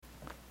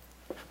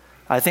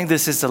I think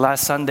this is the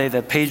last Sunday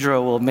that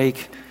Pedro will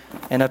make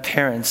an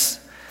appearance.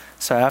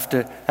 So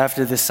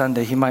after this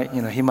Sunday, he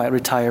might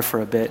retire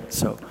for a bit.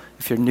 So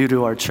if you're new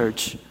to our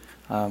church,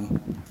 for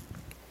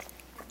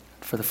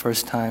the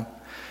first time.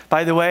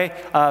 By the way,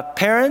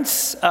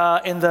 parents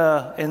in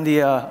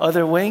the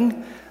other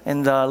wing,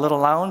 in the little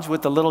lounge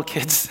with the little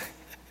kids.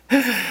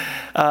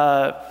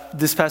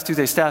 This past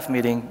Tuesday staff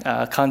meeting,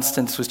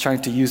 Constance was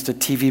trying to use the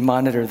TV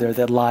monitor there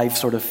that live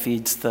sort of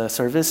feeds the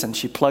service, and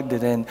she plugged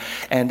it in,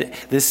 and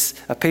this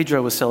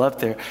Pedro was still up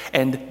there,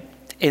 and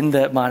in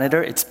the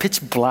monitor, it's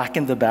pitch black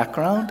in the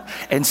background,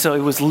 and so it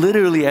was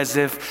literally as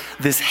if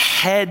this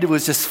head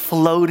was just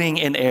floating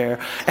in air,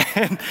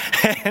 and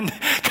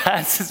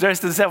Constance, the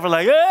rest of the staff were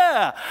like,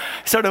 ah,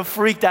 sort of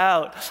freaked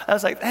out. I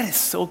was like, that is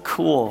so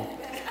cool.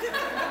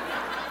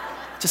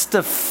 Just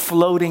a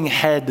floating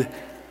head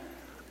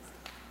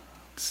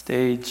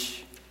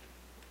stage.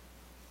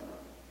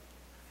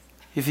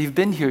 If you've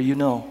been here, you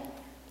know,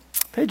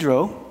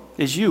 Pedro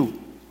is you.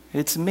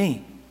 It's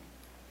me.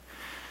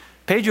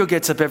 Pedro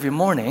gets up every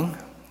morning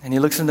and he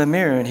looks in the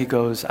mirror and he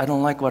goes, I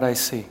don't like what I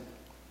see.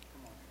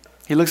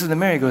 He looks in the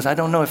mirror and he goes, I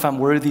don't know if I'm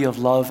worthy of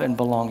love and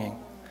belonging.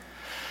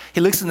 He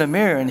looks in the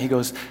mirror and he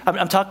goes,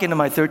 I'm talking to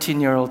my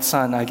 13-year-old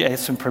son. I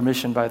asked him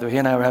permission, by the way. He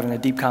and I were having a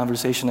deep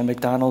conversation at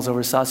McDonald's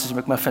over sausage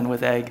McMuffin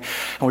with egg.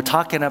 And we're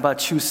talking about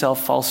true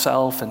self, false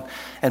self.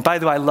 And by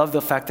the way, I love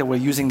the fact that we're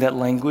using that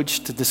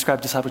language to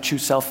describe this type of true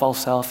self,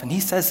 false self. And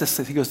he says this,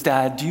 he goes,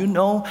 Dad, do you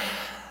know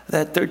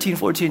that 13,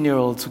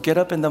 14-year-olds who get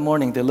up in the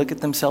morning, they look at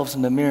themselves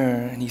in the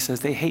mirror, and he says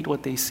they hate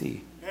what they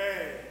see.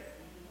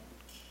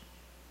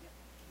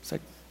 It's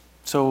like,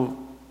 so,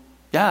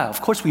 yeah, of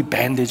course we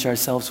bandage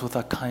ourselves with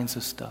all kinds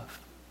of stuff.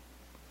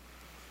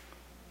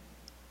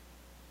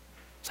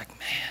 It's like,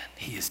 man,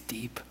 he is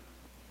deep.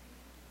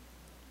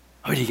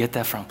 Where did you get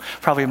that from?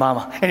 Probably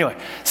mama. Anyway,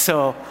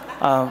 so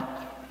I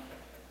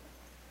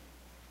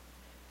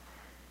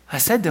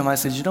said to him, I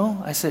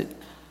said,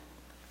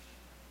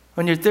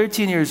 when you're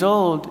 13 years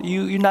old,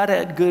 you're not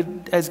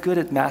as good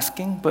at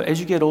masking, but as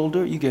you get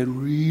older, you get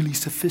really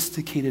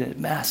sophisticated at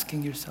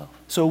masking yourself.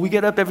 So we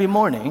get up every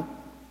morning,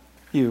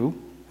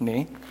 you,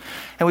 me,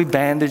 and we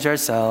bandage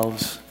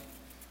ourselves.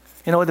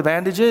 You know what the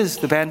bandage is?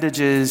 The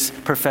bandage is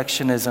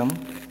perfectionism.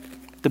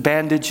 The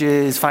bandage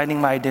is finding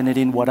my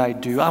identity in what I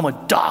do. I'm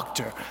a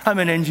doctor. I'm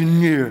an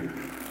engineer.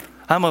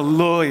 I'm a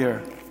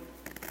lawyer.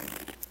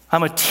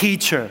 I'm a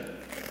teacher.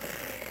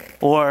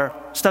 Or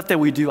stuff that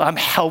we do, I'm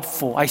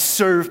helpful, I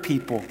serve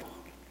people.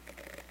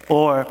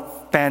 Or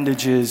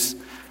bandages,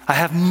 I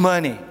have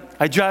money,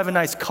 I drive a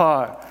nice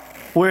car,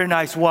 wear a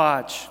nice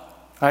watch,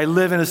 I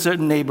live in a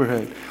certain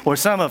neighborhood. Or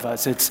some of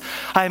us, it's,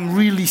 I'm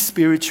really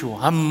spiritual,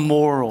 I'm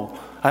moral,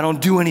 I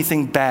don't do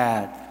anything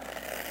bad.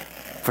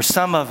 For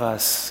some of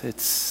us,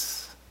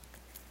 it's,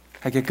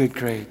 I get good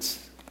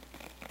grades,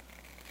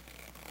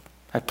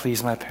 I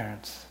please my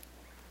parents.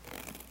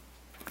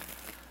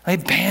 We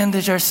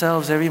bandage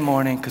ourselves every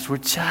morning because we're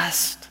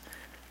just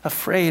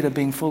afraid of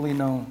being fully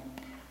known.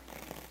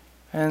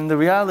 And the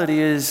reality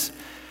is,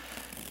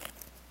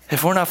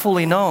 if we're not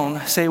fully known,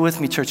 say it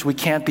with me, church, we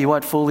can't be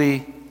what?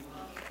 Fully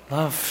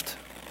loved.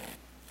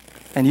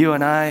 And you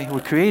and I were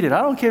created.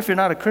 I don't care if you're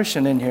not a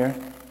Christian in here.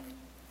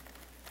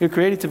 You're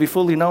created to be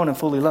fully known and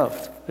fully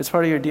loved. It's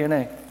part of your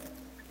DNA.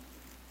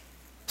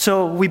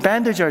 So we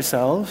bandage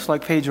ourselves,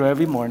 like Pedro,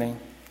 every morning.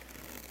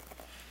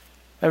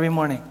 Every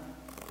morning.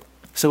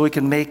 So we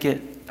can make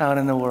it out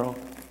in the world.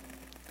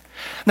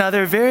 Now,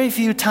 there are very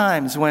few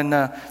times when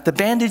the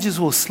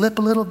bandages will slip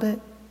a little bit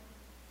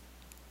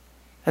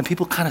and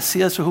people kind of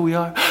see us for who we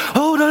are.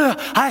 Oh, no,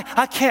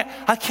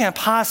 I can't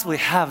possibly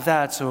have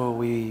that, so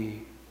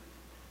we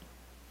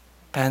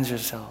bandage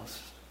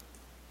ourselves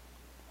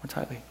more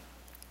tightly.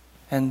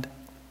 And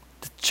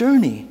the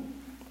journey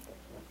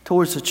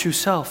towards the true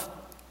self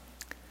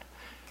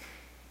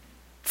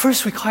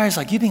first requires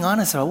like you being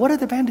honest about what are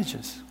the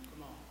bandages?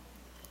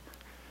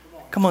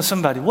 Come on,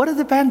 somebody. What are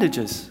the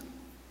bandages?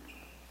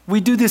 We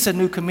do this at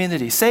New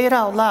Community. Say it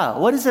out loud.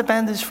 What is the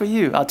bandage for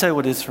you? I'll tell you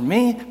what it is for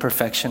me.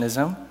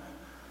 Perfectionism.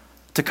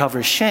 To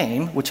cover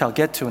shame, which I'll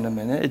get to in a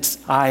minute. It's,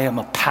 I am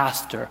a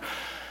pastor.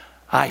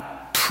 I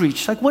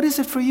preach. Like, what is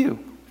it for you?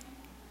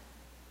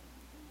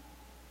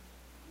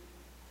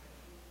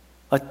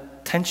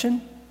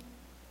 Attention?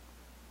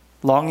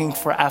 Longing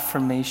for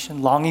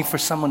affirmation? Longing for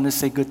someone to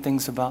say good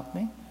things about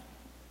me?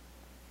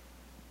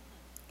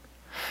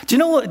 Do you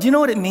know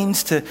what it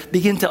means to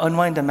begin to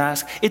unwind a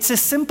mask? It's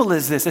as simple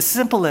as this. As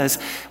simple as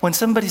when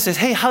somebody says,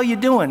 hey, how you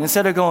doing?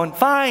 Instead of going,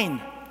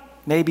 fine,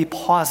 maybe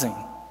pausing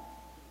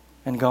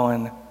and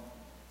going,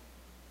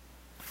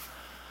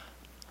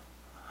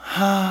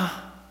 let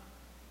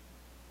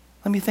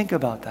me think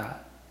about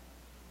that.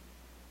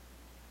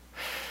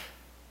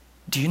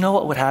 Do you know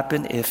what would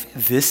happen if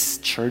this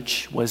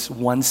church was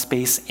one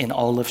space in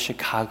all of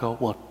Chicago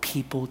where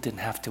people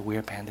didn't have to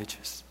wear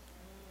bandages?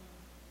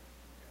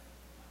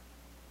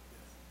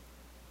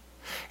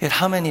 Yet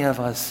how many of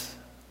us,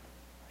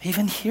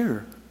 even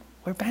here,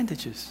 wear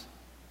bandages?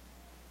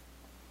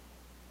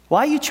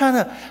 Why are you trying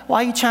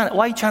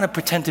to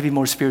pretend to be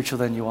more spiritual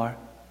than you are?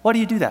 Why do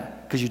you do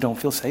that? Because you don't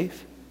feel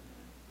safe?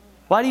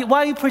 Why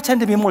do you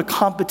pretend to be more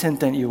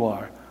competent than you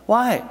are?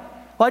 Why?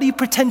 Why do you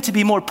pretend to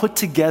be more put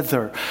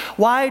together?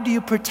 Why do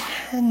you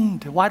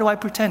pretend? Why do I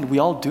pretend? We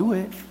all do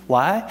it.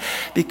 Why?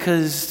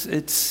 Because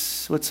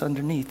it's what's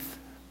underneath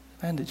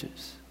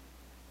bandages.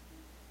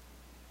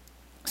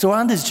 So we're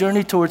on this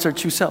journey towards our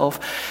true self.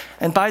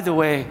 And by the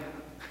way,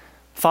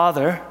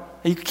 Father,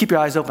 you can keep your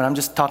eyes open. I'm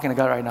just talking to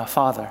God right now.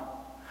 Father,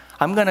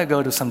 I'm going to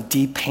go to some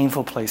deep,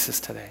 painful places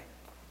today.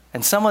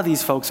 And some of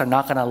these folks are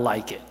not going to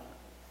like it.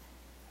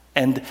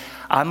 And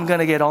I'm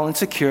going to get all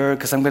insecure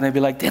because I'm going to be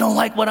like, they don't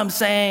like what I'm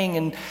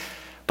saying.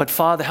 But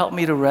Father, help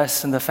me to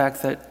rest in the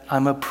fact that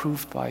I'm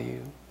approved by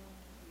you.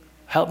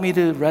 Help me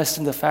to rest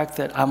in the fact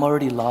that I'm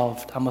already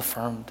loved, I'm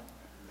affirmed.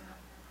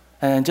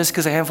 And just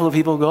because a handful of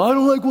people go, I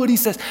don't like what he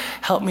says,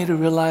 help me to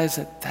realize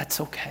that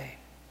that's okay.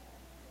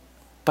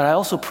 But I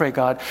also pray,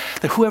 God,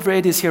 that whoever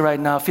it is here right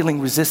now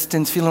feeling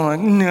resistance, feeling like,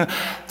 nah,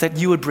 that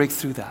you would break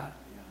through that.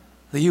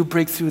 That you would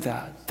break through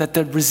that. That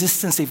the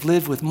resistance they've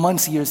lived with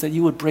months, years, that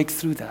you would break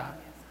through that.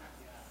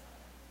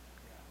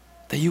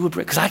 That you would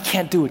break, because I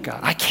can't do it,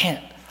 God. I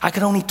can't. I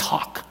can only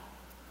talk.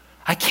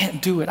 I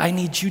can't do it. I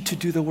need you to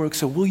do the work.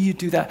 So will you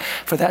do that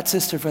for that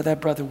sister, for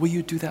that brother? Will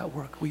you do that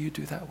work? Will you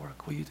do that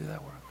work? Will you do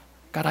that work?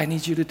 God, I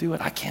need you to do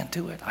it. I can't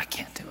do it. I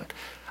can't do it.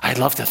 I'd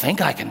love to think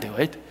I can do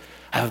it.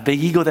 I have a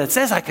big ego that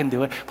says I can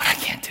do it, but I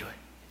can't do it.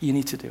 You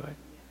need to do it.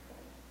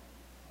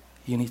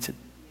 You need to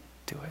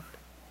do it.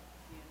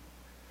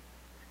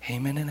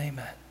 Amen and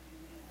amen.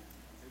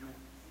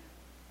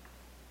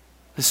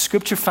 The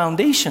scripture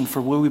foundation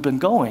for where we've been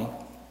going.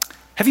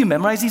 Have you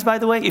memorized these, by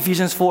the way?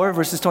 Ephesians 4,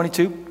 verses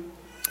 22.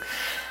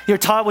 You're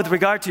taught with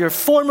regard to your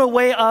former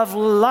way of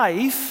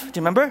life. Do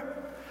you remember?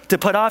 To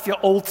put off your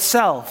old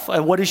self.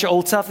 What is your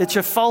old self? It's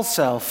your false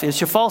self.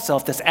 It's your false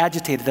self that's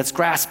agitated, that's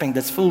grasping,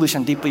 that's foolish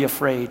and deeply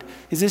afraid.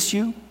 Is this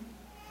you?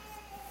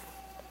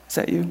 Is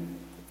that you?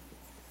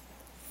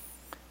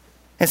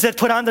 Instead,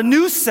 put on the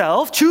new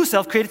self, true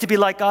self, created to be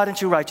like God in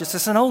true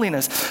righteousness and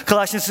holiness.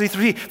 Colossians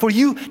 3:3, for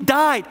you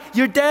died.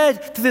 You're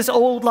dead to this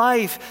old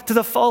life, to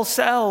the false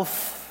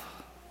self.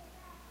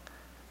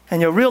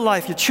 And your real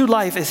life, your true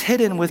life is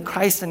hidden with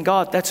Christ and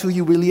God. That's who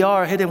you really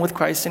are, hidden with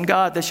Christ and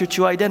God. That's your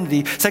true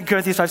identity. 2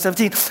 Corinthians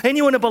 5:17,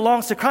 anyone who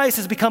belongs to Christ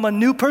has become a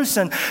new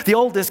person. The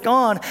old is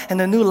gone and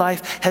the new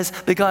life has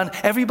begun.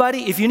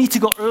 Everybody, if you need to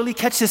go early,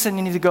 catch this and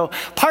you need to go.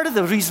 Part of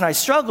the reason I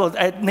struggled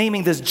at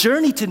naming this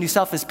journey to new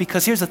self is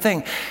because here's the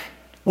thing.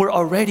 We're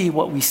already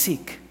what we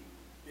seek.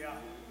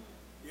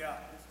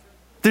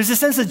 There's a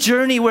sense of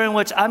journey where in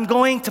which I'm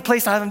going to a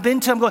place I haven't been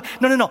to. I'm going,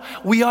 no.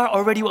 We are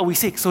already what we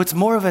seek. So it's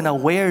more of an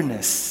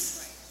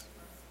awareness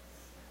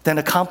than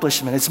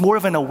accomplishment. It's more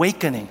of an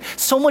awakening.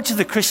 So much of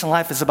the Christian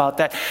life is about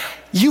that.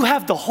 You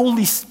have the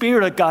Holy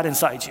Spirit of God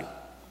inside you.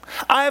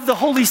 I have the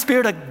Holy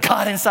Spirit of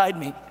God inside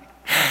me.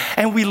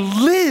 And we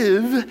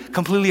live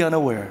completely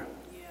unaware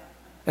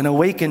and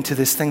awakened to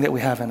this thing that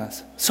we have in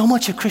us. So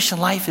much of Christian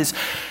life is,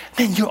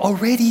 man, you're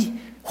already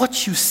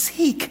what you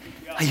seek.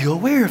 Are you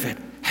aware of it?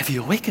 Have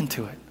you awakened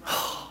to it?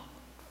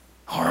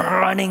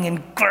 Running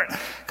and God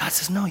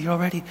says, no, you're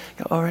already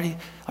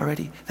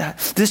that.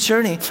 This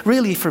journey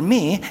really for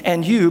me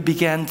and you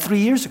began 3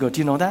 years ago.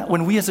 Do you know that?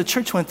 When we as a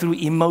church went through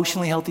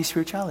emotionally healthy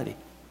spirituality.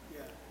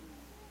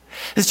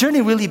 This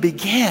journey really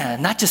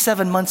began not just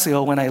 7 months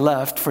ago when I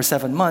left for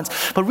 7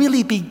 months, but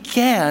really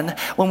began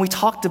when we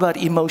talked about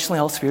emotionally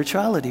healthy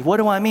spirituality. What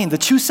do I mean? The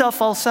true self,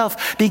 false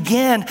self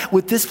began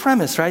with this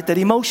premise, right? That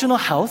emotional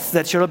health,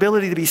 that's your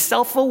ability to be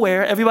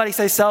self-aware. Everybody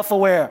say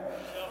self-aware.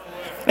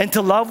 And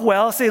to love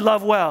well, say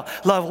love well.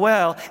 Love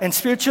well and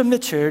spiritual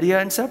maturity are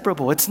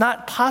inseparable. It's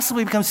not possible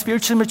to become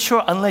spiritually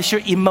mature unless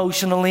you're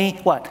emotionally,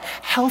 what?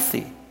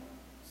 Healthy.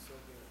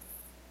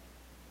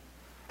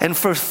 And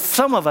for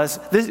some of us,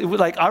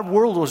 our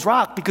world was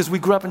rocked because we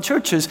grew up in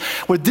churches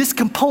where this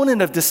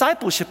component of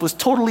discipleship was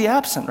totally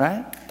absent,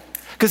 right?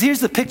 Because here's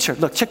the picture.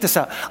 Look, check this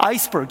out.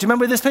 Iceberg. Do you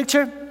remember this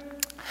picture?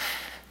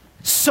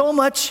 So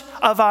much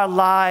of our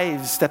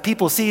lives that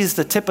people see is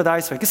the tip of the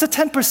iceberg. It's the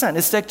 10%.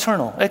 It's the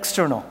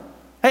external.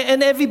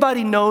 And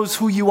everybody knows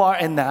who you are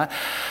in that.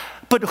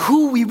 But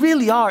who we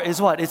really are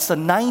is what? It's the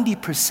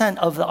 90%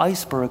 of the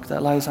iceberg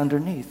that lies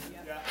underneath.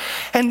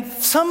 And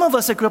some of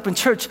us that grew up in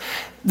church,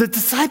 the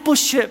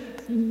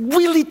discipleship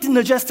really didn't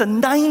address the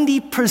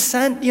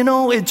 90%,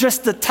 it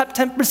addressed the top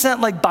 10%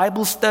 like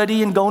Bible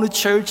study and going to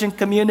church and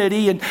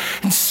community and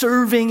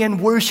serving and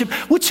worship,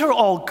 which are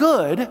all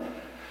good.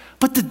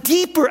 But the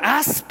deeper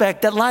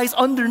aspect that lies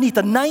underneath,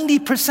 the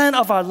 90%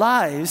 of our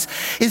lives,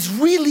 is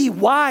really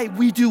why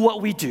we do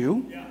what we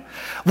do.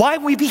 Why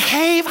we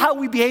behave how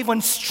we behave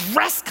when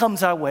stress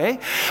comes our way,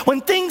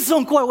 when things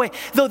don't go our way.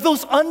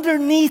 Those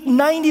underneath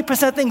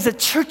 90% things that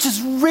churches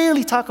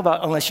rarely talk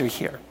about unless you're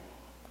here.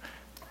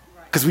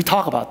 Because we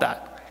talk about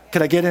that.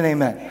 Could I get an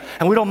amen?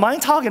 And we don't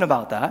mind talking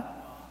about that.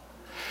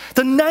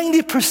 The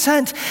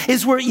 90%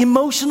 is where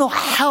emotional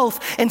health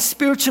and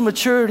spiritual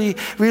maturity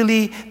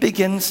really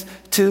begins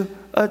to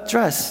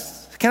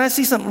address. Can I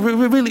see some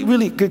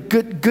really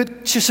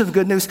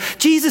good news?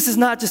 Jesus is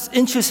not just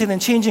interested in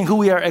changing who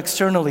we are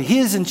externally. He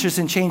is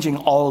interested in changing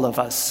all of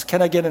us.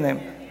 Can I get an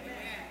amen?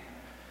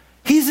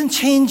 He's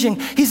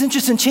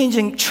interested in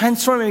changing,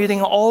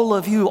 transforming all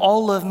of you,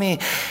 all of me,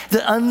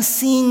 the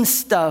unseen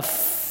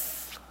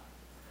stuff.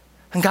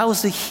 And God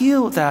was to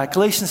heal that.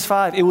 Galatians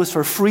 5, it was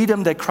for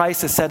freedom that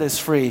Christ has set us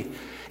free.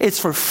 It's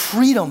for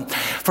freedom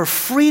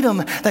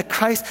that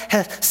Christ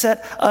has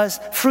set us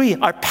free.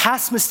 Our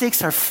past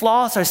mistakes, our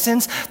flaws, our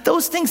sins,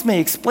 those things may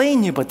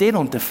explain you, but they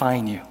don't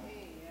define you.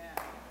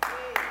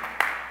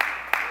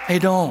 They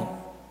don't.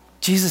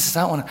 Jesus says,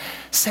 I want to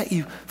set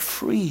you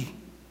free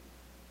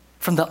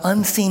from the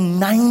unseen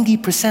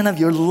 90% of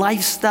your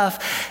life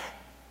stuff.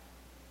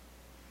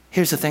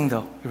 Here's the thing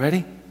though, you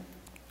ready?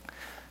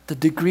 The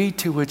degree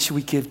to which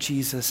we give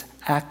Jesus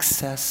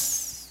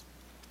access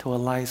to what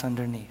lies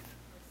underneath.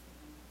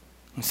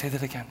 Let me say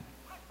that again.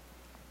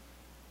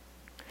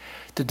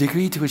 The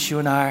degree to which you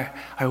and I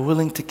are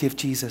willing to give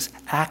Jesus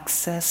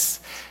access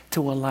to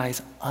what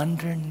lies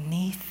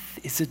underneath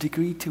is the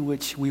degree to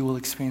which we will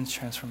experience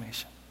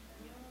transformation.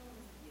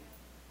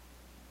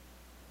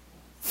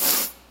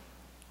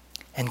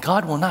 And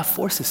God will not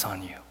force this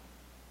on you.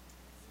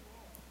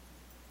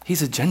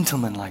 He's a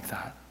gentleman like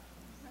that.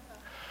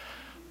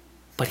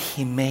 But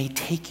He may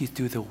take you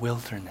through the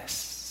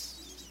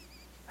wilderness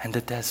and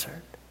the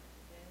desert.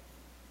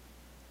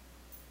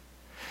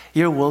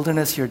 Your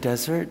wilderness, your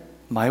desert,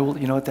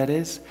 you know what that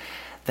is?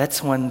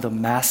 That's when the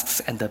masks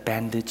and the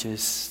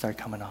bandages start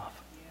coming off.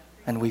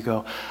 And we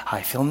go,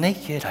 I feel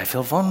naked, I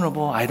feel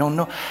vulnerable, I don't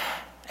know.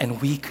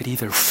 And we could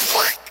either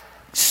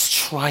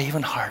try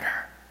even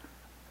harder.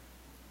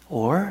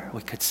 Or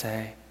we could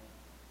say,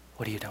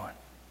 what are you doing?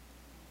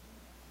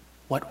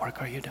 What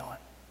work are you doing?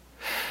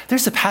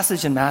 There's a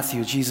passage in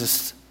Matthew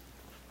Jesus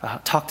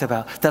talked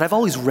about that I've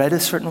always read a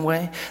certain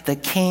way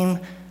that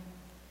came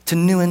to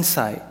new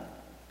insight.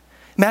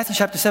 Matthew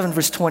chapter 7,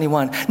 verse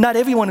 21. Not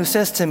everyone who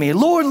says to me,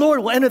 Lord, Lord,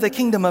 will enter the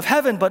kingdom of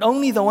heaven, but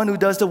only the one who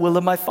does the will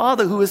of my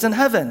Father who is in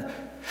heaven.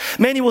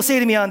 Many will say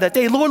to me on that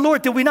day, Lord,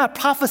 Lord, did we not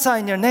prophesy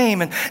in your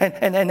name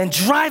and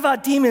drive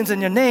out demons in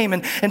your name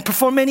and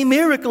perform many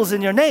miracles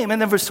in your name? And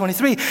then verse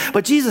 23,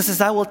 but Jesus says,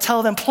 I will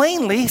tell them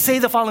plainly, say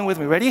the following with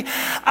me, ready?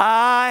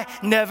 I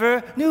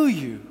never knew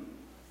you.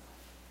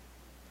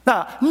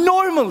 Now,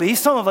 normally,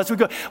 some of us would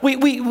go,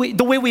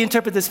 the way we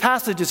interpret this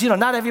passage is,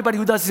 not everybody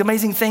who does these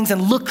amazing things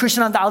and look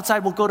Christian on the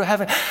outside will go to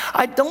heaven.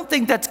 I don't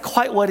think that's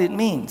quite what it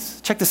means.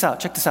 Check this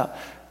out.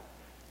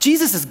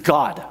 Jesus is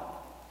God.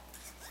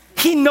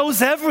 He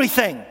knows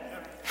everything.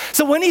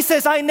 So when He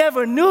says, I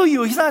never knew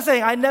you, He's not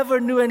saying, I never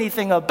knew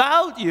anything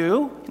about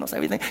you. He knows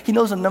everything. He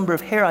knows the number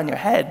of hair on your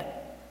head.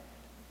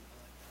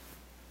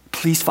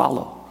 Please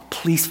follow.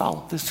 Please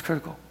follow. This is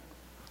critical.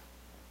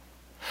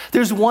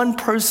 There's one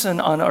person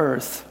on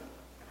earth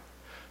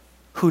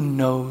who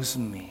knows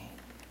me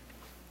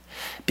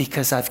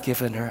because I've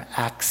given her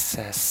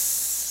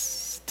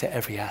access to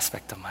every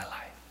aspect of my life.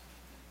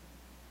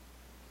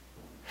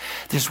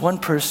 There's one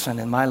person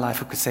in my life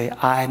who could say,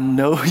 I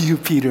know you,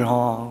 Peter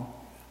Hong,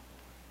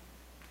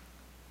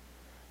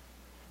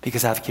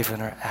 because I've given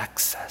her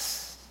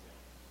access.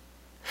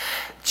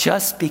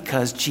 Just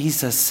because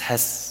Jesus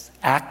has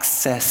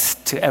access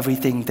to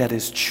everything that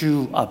is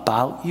true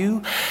about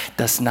you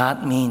does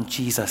not mean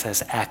Jesus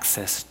has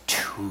access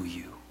to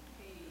you.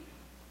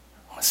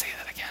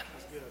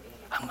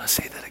 I'm going to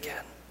say that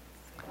again.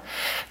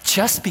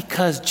 Just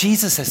because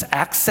Jesus has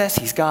access,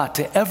 He's God,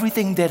 to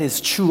everything that is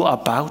true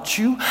about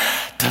you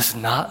does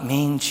not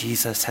mean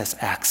Jesus has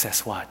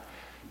access what?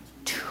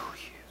 To you.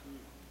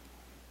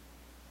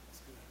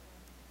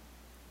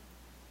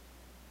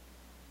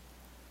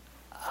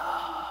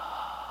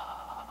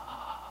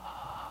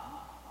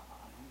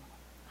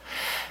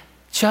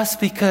 Just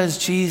because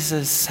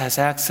Jesus has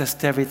access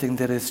to everything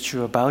that is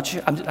true about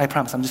you, I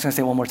promise, I'm just going to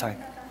say it one more time,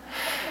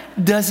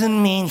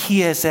 doesn't mean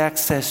He has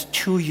access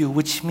to you,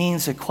 which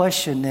means the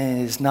question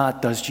is not,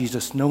 does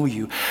Jesus know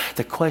you?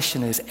 The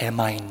question is,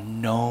 am I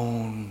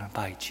known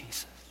by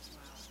Jesus?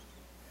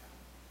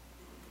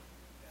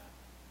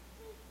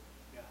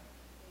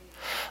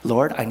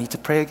 Lord, I need to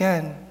pray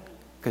again,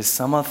 because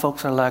some of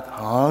folks are like,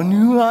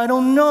 oh, I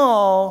don't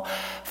know.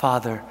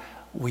 Father,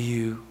 will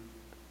you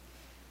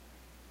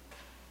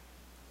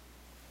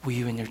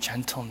in your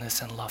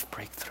gentleness and love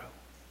break through?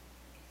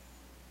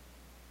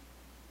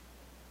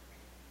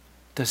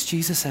 Does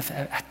Jesus have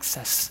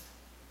access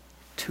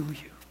to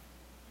you?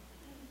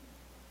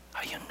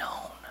 Are you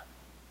known?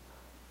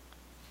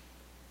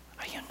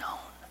 Are you known?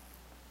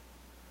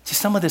 See,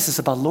 some of this is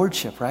about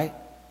lordship, right?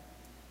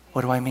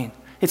 What do I mean?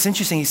 It's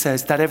interesting, He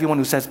says, that everyone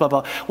who says blah,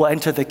 blah, will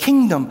enter the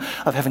kingdom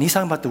of heaven. He's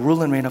talking about the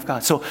rule and reign of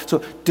God. So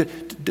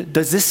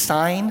does this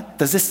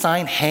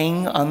sign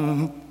hang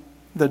on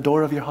the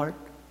door of your heart?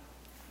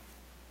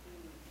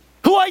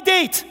 Who I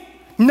date?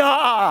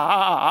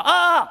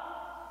 Nah.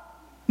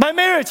 My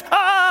marriage?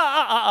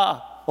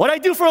 What I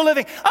do for a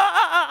living?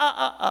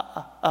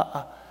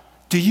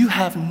 Do you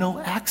have no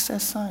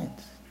access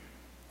signs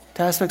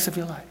to aspects of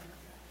your life?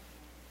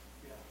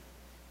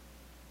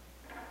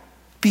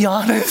 Be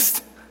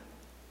honest.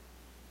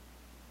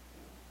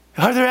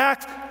 Are there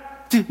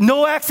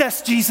no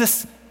access,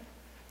 Jesus?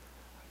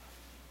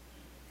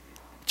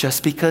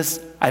 Just because,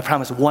 I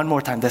promise one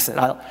more time, that's it.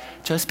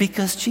 Just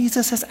because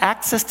Jesus has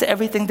access to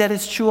everything that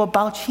is true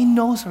about you, he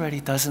knows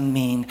already, doesn't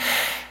mean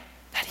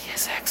that he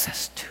has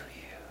access to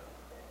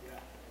you.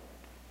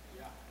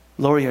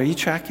 Lori, are you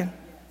tracking?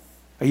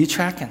 Are you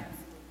tracking?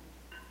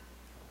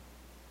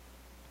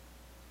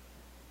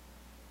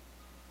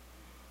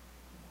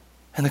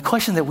 And the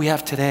question that we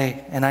have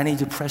today, and I need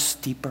to press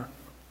deeper,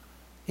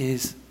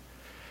 is,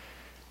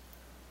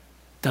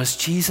 does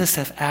Jesus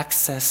have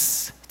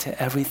access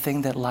to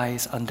everything that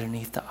lies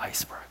underneath the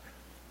iceberg?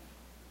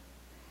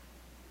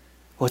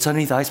 What's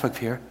underneath the iceberg,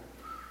 Pierre?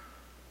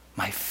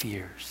 My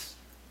fears,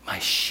 my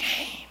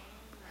shame,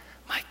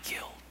 my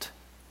guilt,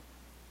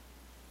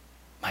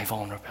 my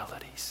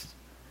vulnerabilities,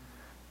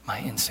 my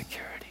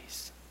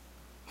insecurities,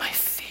 my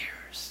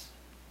fears,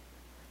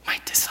 my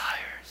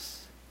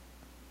desires.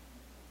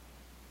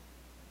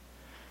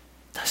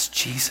 Does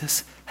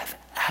Jesus have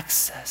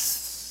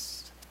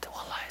access to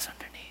what lies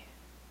underneath?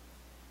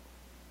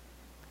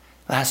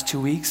 Last 2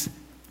 weeks,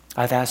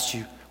 I've asked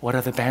you, what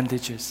are the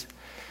bandages?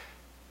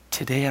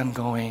 Today I'm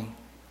going,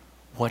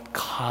 what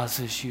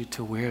causes you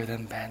to wear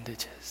them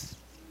bandages?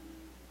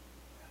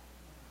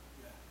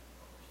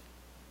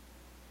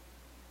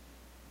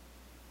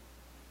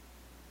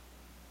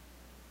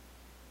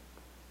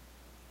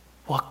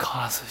 What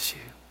causes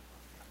you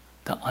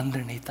the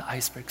underneath the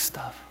iceberg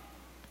stuff?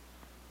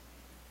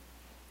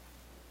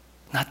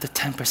 Not the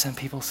 10%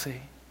 people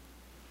see.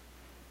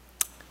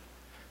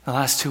 The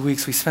last 2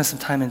 weeks, we spent some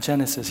time in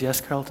Genesis.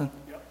 Yes, Carlton?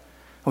 Yep.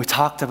 We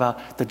talked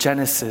about the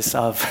genesis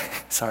of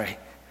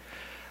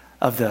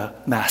the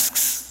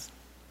masks.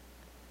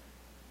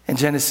 In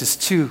Genesis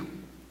 2,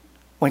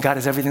 when God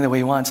has everything the way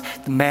he wants,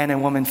 the man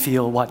and woman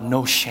feel what?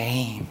 No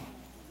shame.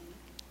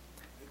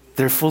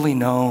 They're fully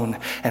known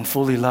and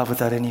fully loved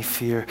without any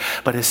fear.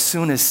 But as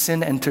soon as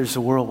sin enters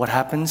the world, what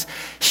happens?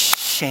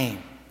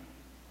 Shame.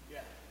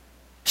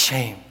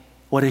 Shame.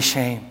 What is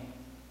shame?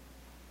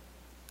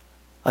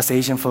 Us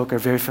Asian folk are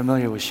very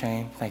familiar with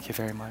shame. Thank you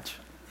very much.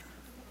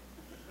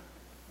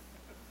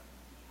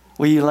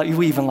 We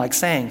even like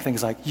saying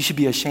things like, you should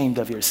be ashamed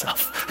of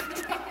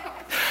yourself.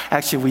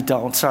 Actually, we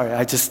don't. Sorry,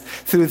 I just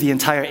threw the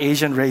entire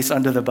Asian race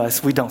under the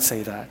bus. We don't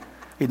say that.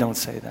 We don't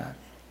say that.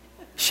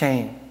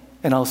 Shame,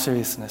 in all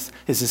seriousness,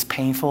 is this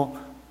painful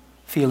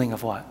feeling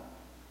of what?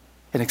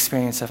 An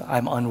experience of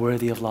I'm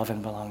unworthy of love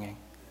and belonging.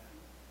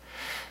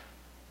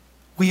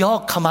 We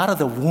all come out of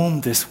the womb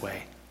this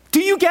way.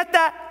 Do you get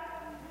that?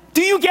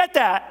 Do you get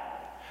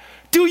that?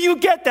 Do you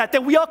get that?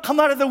 That we all come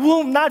out of the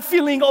womb not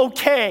feeling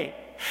okay.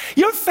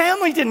 Your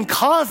family didn't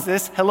cause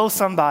this. Hello,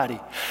 somebody.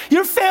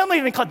 Your family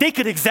didn't cause. They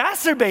could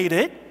exacerbate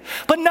it,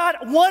 but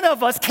not one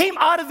of us came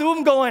out of the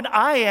womb going,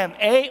 I am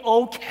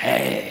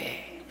A-okay.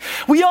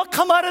 We all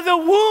come out of the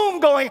womb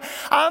going,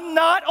 I'm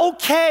not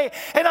okay.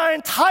 And our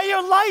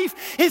entire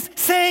life is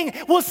saying,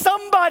 will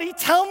somebody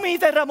tell me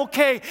that I'm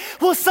okay?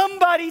 Will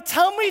somebody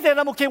tell me that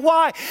I'm okay?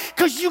 Why?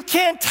 Because you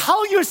can't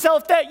tell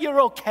yourself that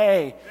you're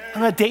okay.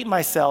 I'm going to date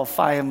myself.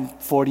 I am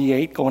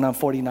 48, going on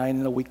 49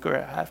 in a week or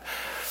a half.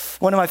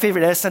 One of my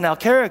favorite SNL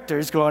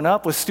characters growing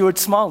up was Stuart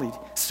Smalley.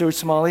 Stuart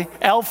Smalley,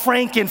 Al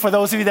Franken, for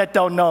those of you that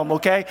don't know him,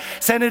 okay?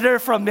 Senator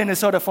from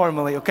Minnesota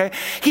formerly, okay?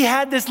 He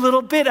had this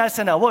little bit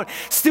SNL. What?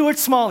 Stuart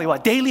Smalley,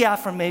 what? Daily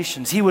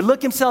affirmations. He would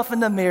look himself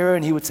in the mirror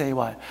and he would say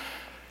what?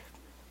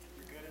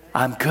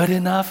 I'm good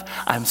enough,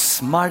 I'm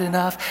smart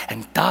enough,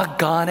 and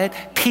doggone it,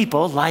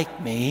 people like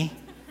me.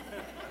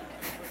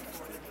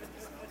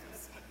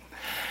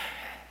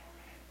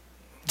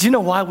 Do you know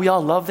why we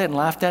all loved it and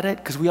laughed at it?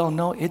 Because we all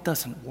know it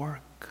doesn't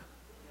work.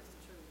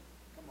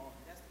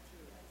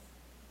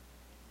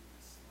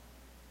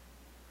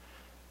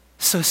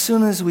 So as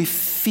soon as we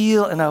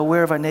feel and are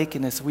aware of our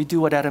nakedness, we do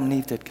what Adam and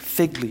Eve did.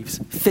 Fig leaves,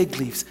 fig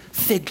leaves,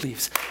 fig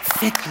leaves,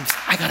 fig leaves.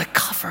 I got to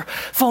cover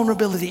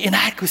vulnerability,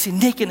 inadequacy,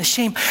 nakedness,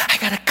 shame. I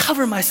got to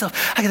cover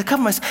myself. I got to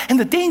cover myself. And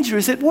the danger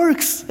is it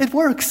works. It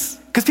works.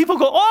 Because people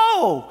go,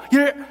 oh,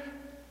 you're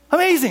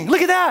amazing.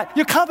 Look at that.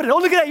 You're competent. Oh,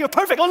 look at that. You're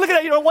perfect. Oh, look at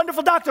that. You're a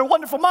wonderful doctor, a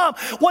wonderful mom,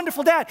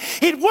 wonderful dad.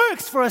 It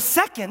works for a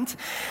second.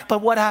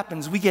 But what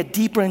happens? We get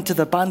deeper into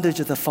the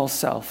bondage of the false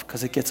self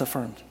because it gets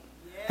affirmed.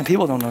 And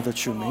people don't know the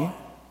true me.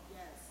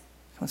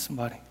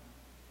 Somebody.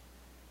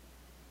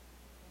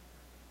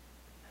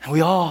 And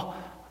we all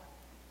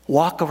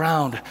walk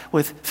around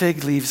with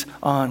fig leaves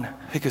on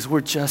because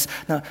we're just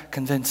not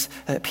convinced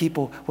that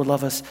people will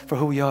love us for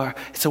who we are.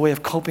 It's a way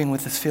of coping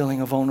with this feeling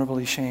of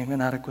vulnerability, shame,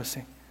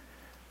 inadequacy.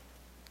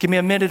 Give me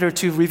a minute or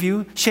two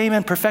review. Shame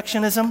and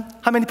perfectionism.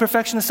 How many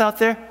perfectionists out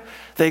there?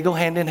 They go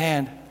hand in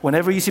hand.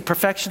 Whenever you see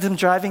perfectionism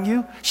driving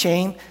you,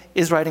 shame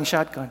is riding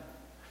shotgun.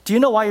 Do you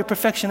know why you're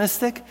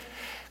perfectionistic?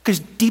 Because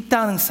deep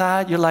down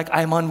inside, you're like,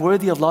 I'm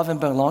unworthy of love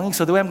and belonging.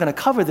 So the way I'm going to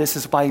cover this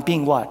is by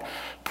being what?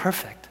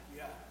 Perfect.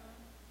 Yeah.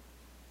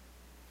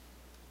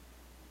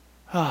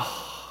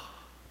 Oh.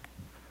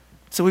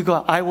 So we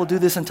go, I will do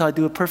this until I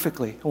do it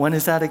perfectly. When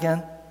is that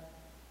again?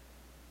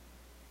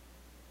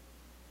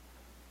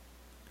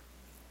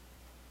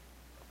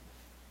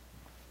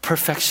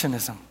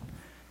 perfectionism,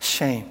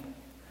 shame.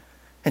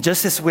 And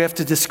just as we have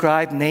to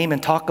describe, name,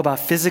 and talk about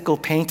physical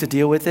pain to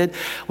deal with it,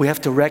 we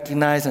have to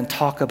recognize and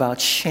talk about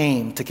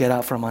shame to get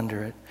out from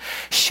under it.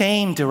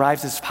 Shame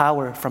derives its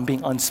power from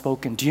being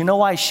unspoken. Do you know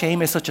why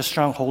shame is such a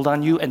strong hold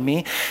on you and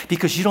me?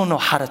 Because you don't know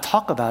how to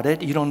talk about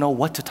it. You don't know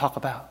what to talk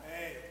about.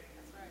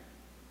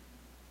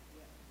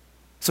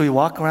 So we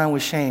walk around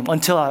with shame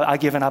until I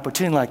give an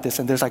opportunity like this,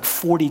 and there's like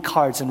 40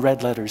 cards in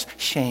red letters.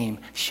 Shame,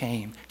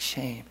 shame,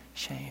 shame,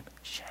 shame,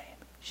 shame.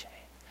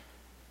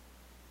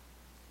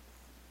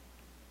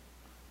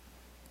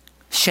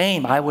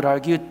 Shame, I would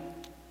argue,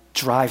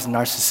 drives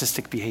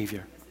narcissistic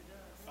behavior.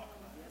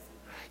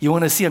 You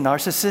want to see a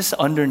narcissist?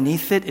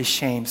 Underneath it is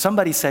shame.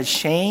 Somebody said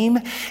shame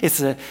is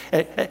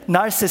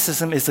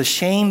narcissism is a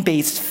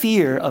shame-based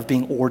fear of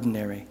being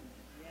ordinary.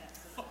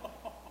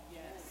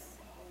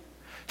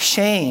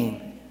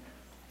 Shame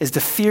is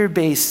the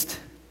fear-based,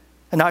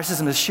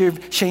 narcissism is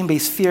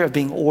shame-based fear of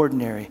being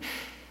ordinary.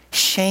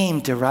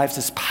 Shame derives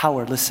its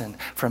power, listen,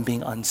 from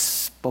being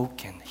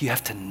unspoken. You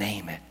have to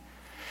name it.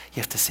 You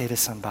have to say to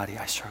somebody,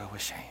 I struggle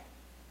with shame.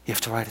 You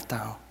have to write it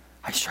down.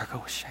 I struggle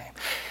with shame.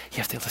 You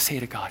have to say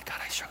to God, God,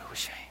 I struggle with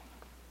shame.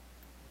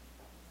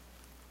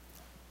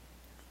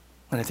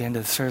 And at the end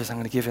of the service, I'm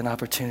going to give you an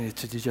opportunity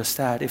to do just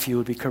that if you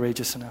would be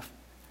courageous enough.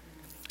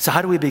 So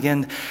how do we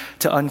begin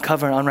to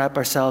uncover and unwrap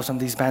ourselves from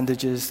these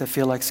bandages that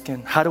feel like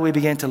skin? How do we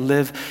begin to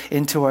live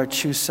into our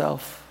true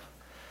self?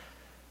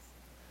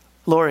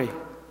 Lori,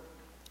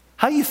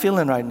 how are you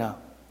feeling right now?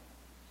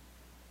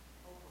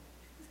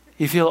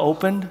 You feel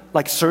opened?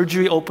 Like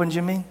surgery opened,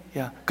 you mean?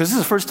 Yeah. Because this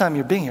is the first time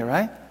you're being here,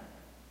 right?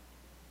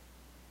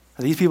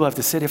 These people have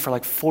to sit here for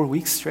like 4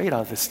 weeks straight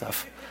out of this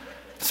stuff.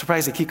 I'm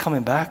surprised they keep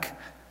coming back.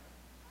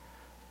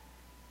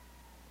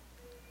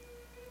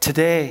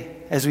 Today,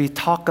 as we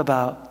talk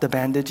about the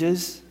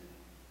bandages,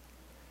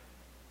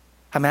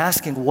 I'm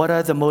asking, what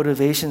are the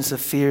motivations, the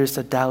fears,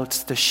 the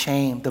doubts, the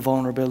shame, the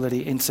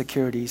vulnerability,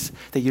 insecurities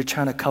that you're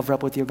trying to cover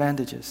up with your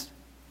bandages?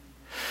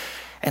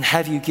 And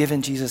have you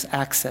given Jesus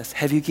access?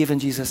 Have you given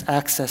Jesus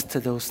access to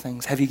those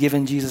things? Have you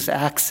given Jesus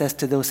access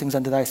to those things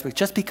under the iceberg?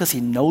 Just because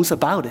he knows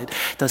about it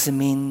doesn't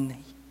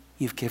mean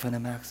you've given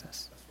him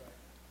access.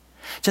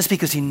 Just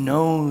because he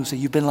knows that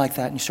you've been like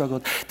that and you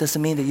struggled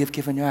doesn't mean that you've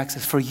given your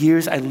access. For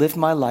years, I lived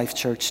my life,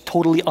 church,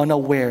 totally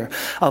unaware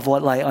of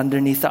what lay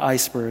underneath the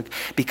iceberg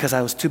because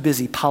I was too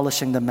busy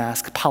polishing the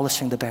mask,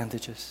 polishing the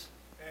bandages.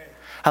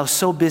 I was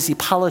so busy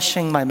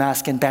polishing my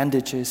mask and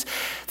bandages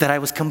that I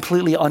was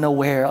completely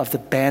unaware of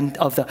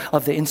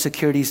the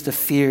insecurities, the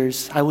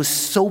fears. I was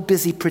so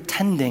busy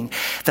pretending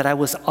that I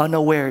was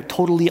unaware,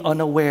 totally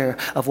unaware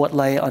of what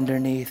lay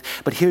underneath.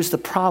 But here's the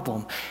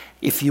problem.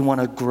 If you want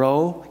to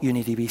grow, you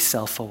need to be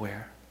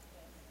self-aware.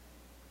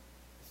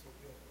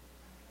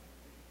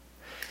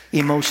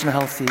 Emotional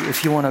healthy.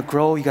 If you want to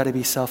grow, you got to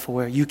be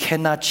self-aware. You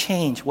cannot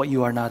change what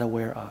you are not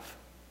aware of.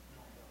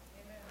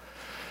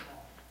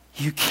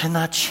 You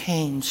cannot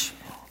change.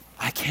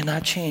 I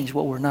cannot change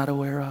what we're not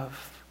aware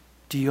of.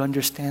 Do you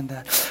understand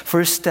that?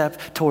 First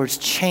step towards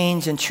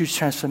change and true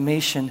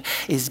transformation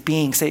is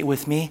being, say it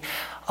with me,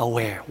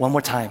 aware. One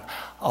more time,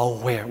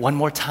 aware. One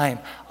more time,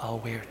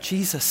 aware.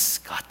 Jesus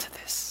got to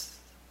this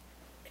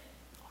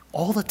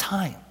all the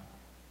time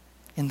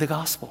in the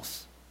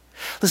Gospels.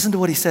 Listen to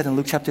what he said in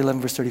Luke chapter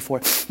 11, verse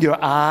 34. Your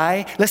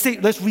eye, let's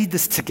read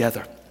this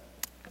together.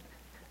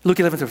 Luke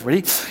 11,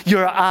 ready?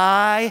 Your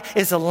eye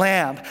is a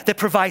lamp that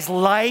provides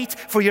light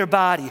for your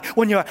body.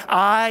 When your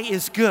eye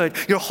is good,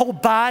 your whole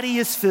body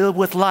is filled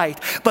with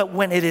light. But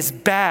when it is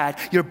bad,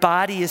 your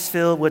body is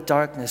filled with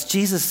darkness.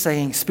 Jesus is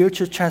saying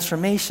spiritual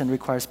transformation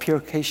requires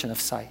purification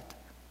of sight.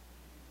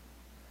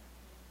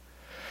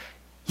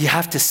 You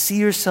have to see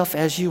yourself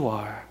as you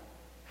are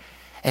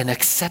and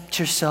accept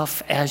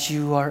yourself as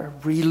you are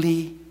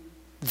really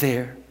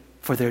there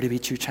for there to be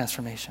true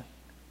transformation.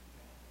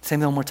 Say it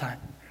one more time.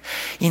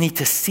 You need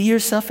to see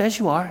yourself as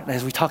you are.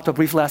 As we talked about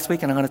briefly last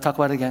week, and I'm going to talk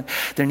about it again,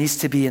 there needs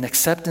to be an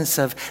acceptance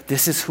of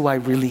this is who I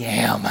really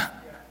am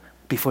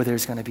before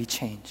there's going to be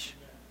change.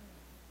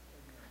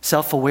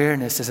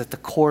 Self-awareness is at the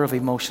core of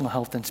emotional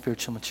health and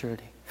spiritual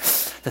maturity.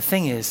 The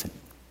thing is,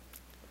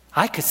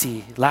 I could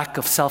see lack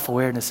of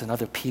self-awareness in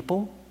other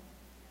people.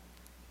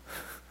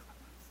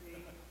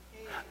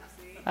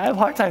 I have a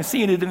hard time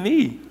seeing it in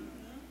me.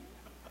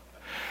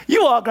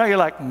 You walk around, you're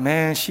like,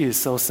 man, she is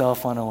so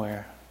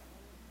self-unaware.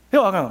 You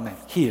walk around, man,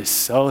 he is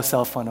so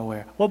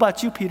self-unaware. What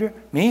about you, Peter?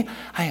 Me?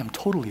 I am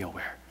totally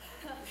aware.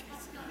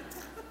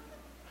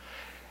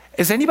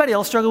 Does anybody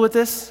else struggle with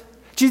this?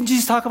 Did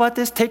Jesus talk about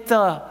this? Take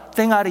the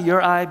thing out of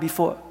your eye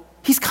before.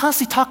 He's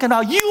constantly talking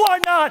about, you are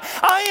not,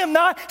 I am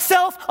not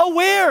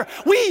self-aware.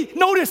 We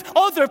notice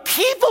other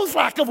people's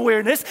lack of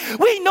awareness.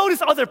 We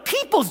notice other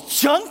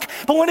people's junk.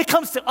 But when it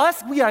comes to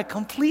us, we are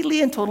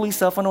completely and totally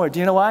self-unaware. Do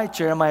you know why?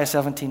 Jeremiah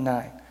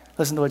 17:9.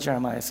 Listen to what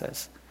Jeremiah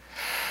says.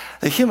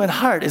 The human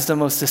heart is the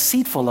most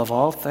deceitful of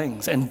all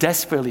things and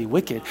desperately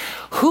wicked.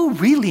 Who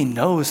really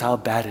knows how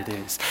bad it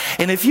is?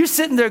 And if you're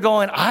sitting there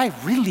going, I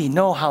really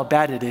know how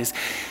bad it is,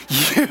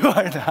 you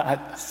are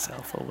not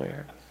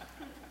self-aware.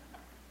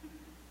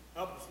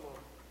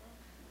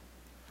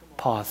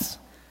 Pause.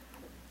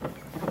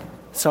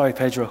 Sorry,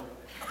 Pedro.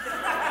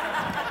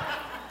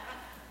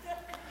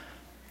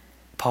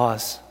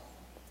 Pause.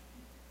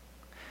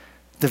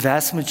 The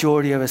vast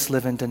majority of us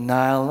live in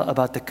denial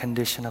about the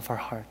condition of our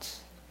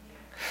hearts.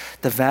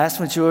 The vast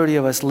majority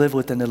of us live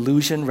with an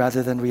illusion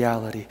rather than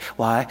reality.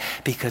 Why?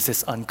 Because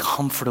it's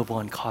uncomfortable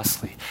and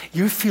costly.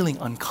 You're feeling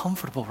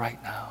uncomfortable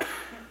right now.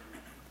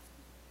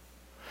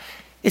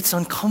 It's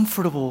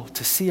uncomfortable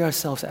to see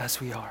ourselves as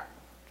we are.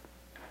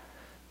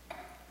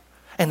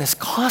 And it's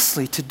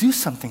costly to do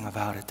something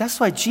about it. That's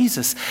why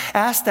Jesus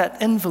asked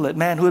that invalid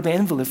man who had been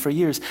invalid for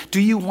years, do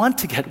you want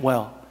to get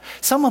well?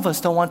 Some of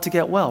us don't want to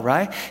get well,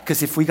 right?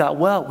 Because if we got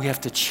well, we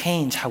have to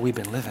change how we've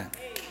been living.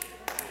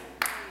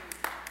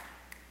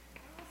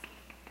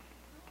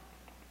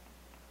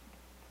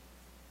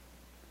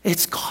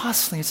 It's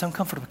costly, it's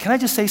uncomfortable. Can I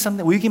just say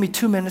something? Will you give me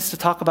 2 minutes to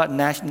talk about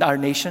our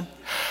nation?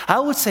 I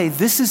would say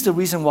this is the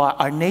reason why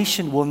our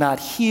nation will not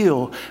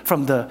heal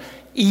from the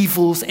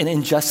evils and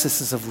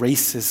injustices of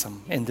racism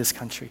in this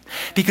country.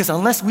 Because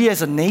unless we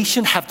as a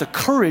nation have the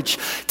courage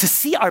to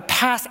see our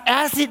past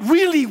as it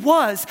really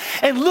was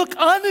and look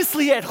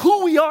honestly at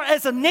who we are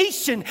as a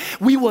nation,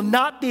 we will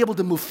not be able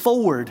to move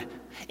forward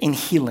in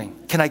healing.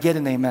 Can I get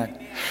an amen?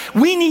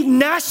 We need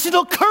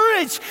national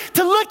courage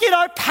to look at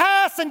our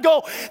past and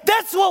go,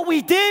 that's what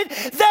we did,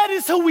 that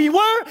is who we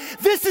were,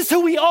 this is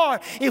who we are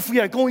if we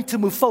are going to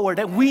move forward.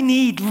 And we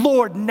need,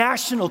 Lord,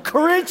 national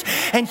courage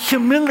and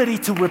humility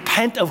to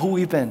repent of who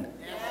we've been.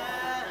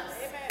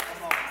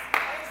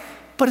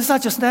 But it's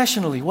not just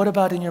nationally. What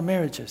about in your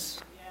marriages?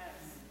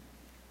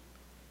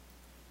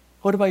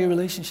 What about your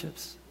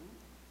relationships?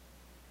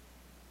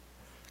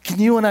 Can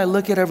you and I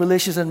look at our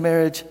relations and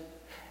marriage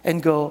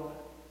and go,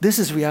 this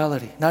is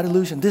reality, not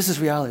illusion. This is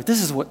reality.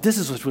 This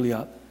is what's really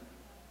up.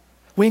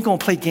 We ain't gonna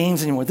play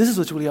games anymore. This is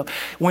what's really up.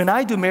 When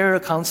I do marital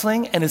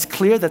counseling and it's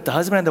clear that the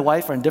husband and the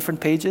wife are on different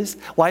pages,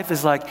 wife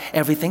is like,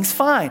 everything's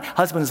fine.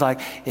 Husband is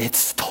like,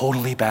 it's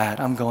totally bad.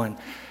 I'm going,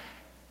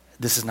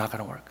 this is not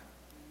gonna work.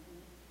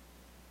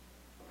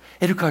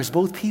 It requires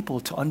both people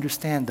to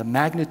understand the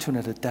magnitude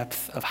and the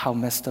depth of how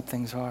messed up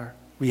things are.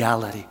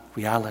 Reality,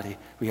 reality,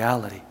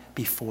 reality,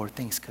 before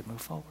things could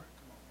move forward.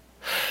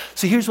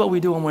 So here's what we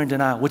do when we're in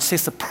denial, which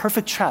is the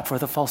perfect trap for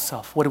the false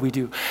self. What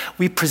do?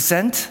 We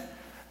present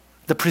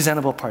the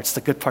presentable parts,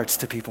 the good parts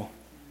to people.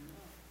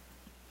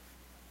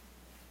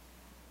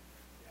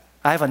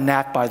 I have a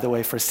knack, by the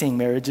way, for seeing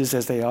marriages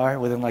as they are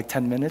within like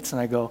 10 minutes, and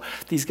I go,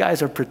 these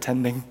guys are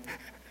pretending.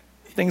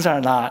 Things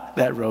are not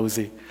that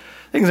rosy.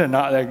 Things are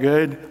not that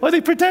good. Are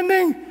they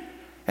pretending?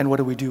 And what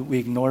do? We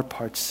ignore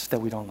parts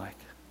that we don't like.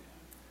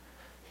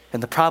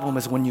 And the problem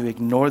is when you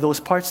ignore those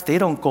parts, they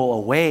don't go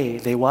away.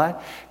 They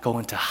what? Go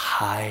into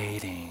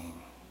hiding.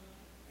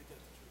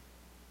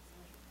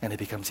 And it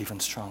becomes even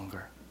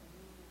stronger.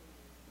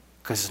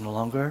 Because it's no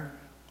longer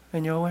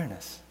in your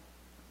awareness.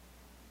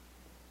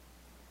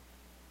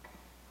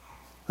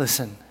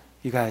 Listen,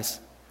 you guys,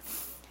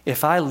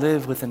 if I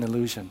live with an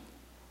illusion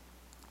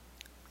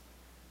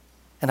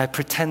and I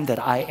pretend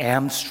that I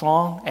am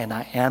strong and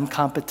I am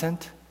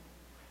competent,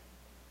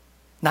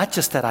 not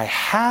just that I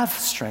have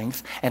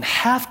strength and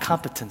have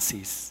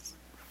competencies,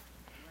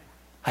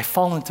 I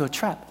fall into a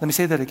trap. Let me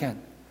say that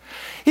again.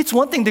 It's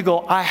one thing to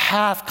go, I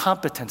have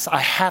competence, I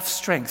have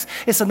strength.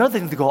 It's another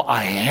thing to go,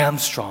 I am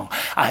strong,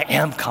 I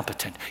am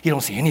competent. You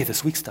don't see any of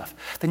this weak stuff.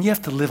 Then you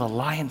have to live a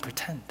lie and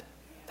pretend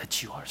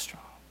that you are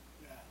strong,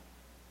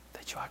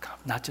 that you are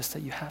competent, not just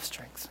that you have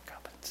strengths and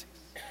competencies.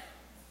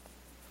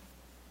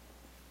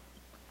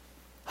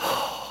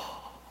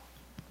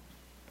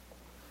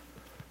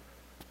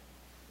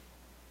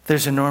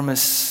 There's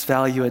enormous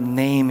value in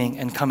naming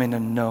and coming to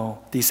know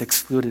these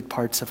excluded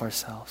parts of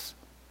ourselves.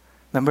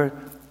 Remember,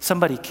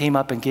 somebody came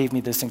up and gave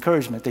me this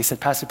encouragement. They said,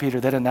 Pastor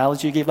Peter, that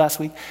analogy you gave last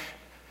week,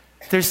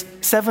 there's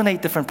 7,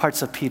 8 different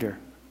parts of Peter.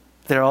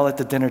 They're all at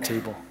the dinner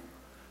table.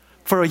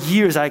 For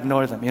years, I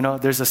ignored them. You know,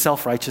 there's a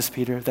self-righteous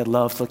Peter that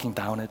loves looking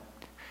down at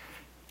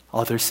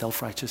other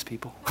self-righteous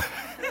people.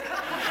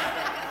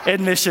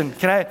 Admission,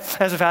 can I,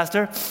 as a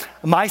pastor,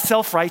 my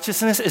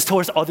self-righteousness is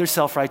towards other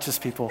self-righteous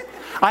people.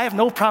 I have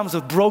no problems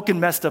with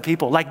broken, messed up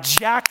people, like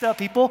jacked up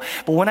people,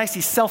 but when I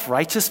see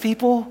self-righteous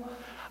people,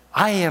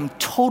 I am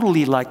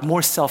totally like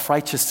more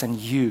self-righteous than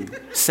you,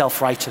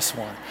 self-righteous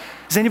one.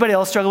 Does anybody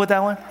else struggle with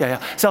that one?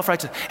 Yeah,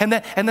 self-righteous. And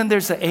then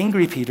there's the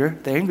angry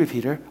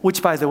Peter,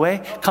 which by the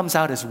way, comes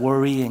out as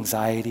worry,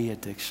 anxiety,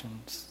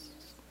 addictions.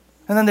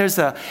 And then there's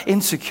the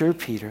insecure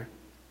Peter.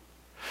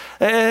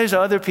 There's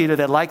other Peter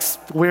that likes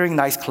wearing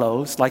nice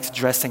clothes, likes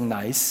dressing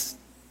nice.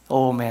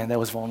 Oh man, that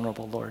was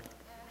vulnerable, Lord.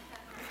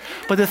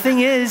 But the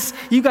thing is,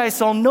 you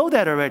guys all know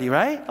that already,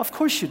 right? Of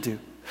course you do.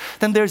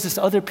 Then there's this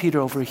other Peter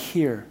over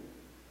here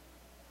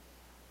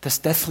that's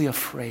deathly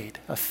afraid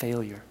of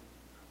failure.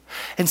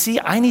 And see,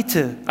 I need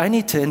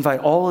to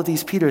invite all of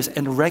these Peters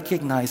and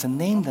recognize and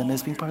name them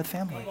as being part of the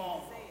family.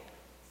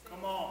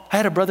 Come on. I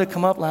had a brother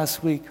come up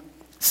last week.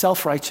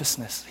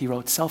 Self-righteousness. He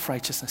wrote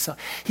self-righteousness.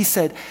 He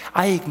said,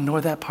 I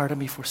ignored that part of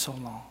me for so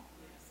long.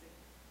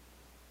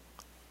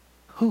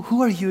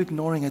 Who are you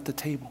ignoring at the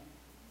table?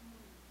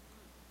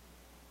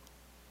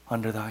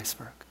 under the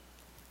iceberg.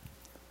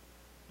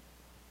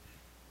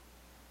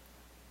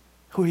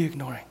 Who are you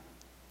ignoring?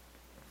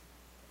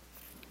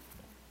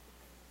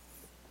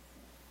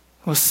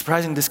 It was a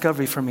surprising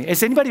discovery for me.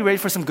 Is anybody ready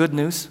for some good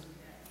news?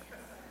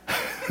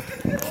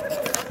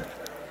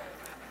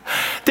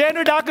 Dan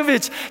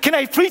Radakovich, can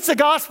I preach the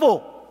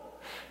gospel?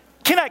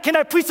 Can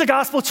I preach the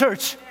gospel,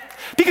 church?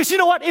 Because you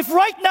know what? If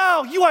right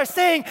now you are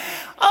saying,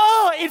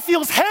 oh, it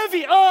feels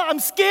heavy. Oh, I'm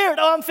scared.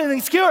 Oh, I'm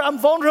feeling scared. I'm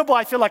vulnerable.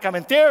 I feel like I'm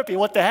in therapy.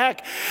 What the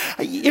heck?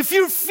 If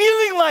you're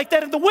feeling like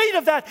that and the weight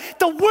of that,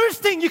 the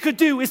worst thing you could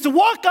do is to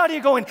walk out of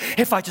here going,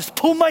 if I just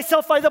pull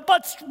myself by the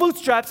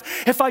bootstraps,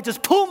 if I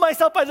just pull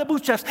myself by the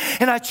bootstraps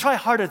and I try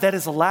harder, that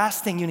is the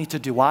last thing you need to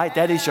do. Why?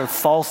 That is your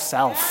false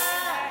self.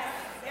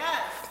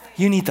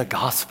 You need the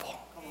gospel.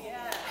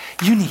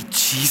 You need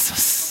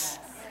Jesus.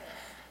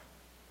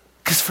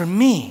 Because for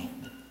me,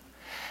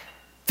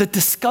 the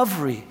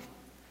discovery,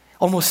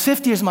 almost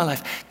 50 years of my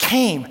life,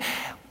 came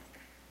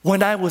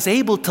when I was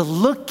able to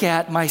look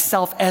at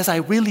myself as I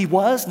really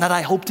was, not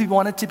I hoped to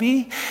wanted to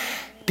be,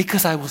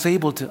 because I was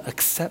able to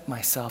accept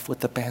myself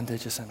with the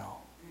bandages and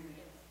all.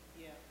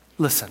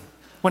 Listen,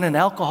 when an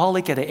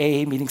alcoholic at an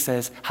AA meeting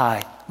says,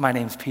 hi, my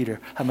name's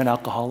Peter, I'm an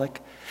alcoholic,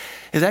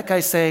 is that guy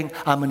saying,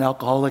 I'm an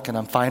alcoholic and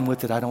I'm fine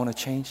with it, I don't want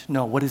to change?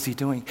 No, what is he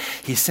doing?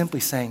 He's simply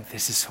saying,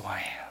 this is who I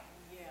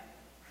am.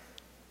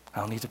 I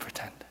don't need to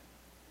pretend.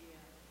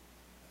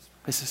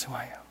 This is who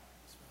I am.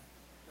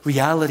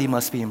 Reality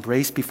must be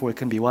embraced before it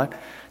can be what?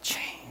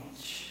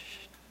 Changed.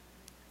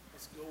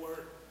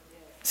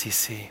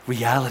 See,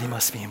 reality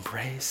must be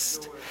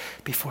embraced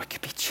before it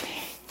can be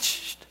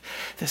changed.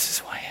 This is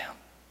who I am.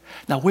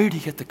 Now, where do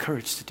you get the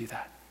courage to do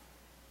that?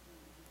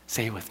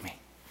 Say it with me.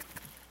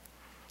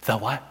 The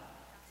what?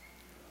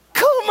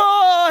 Come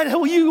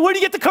on! Where do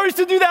you get the courage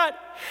to do that?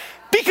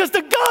 Because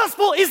the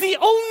gospel is the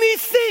only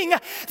thing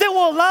that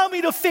will allow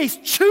me to face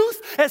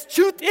truth as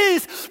truth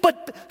is,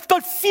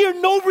 but fear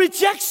no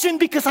rejection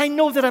because I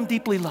know that I'm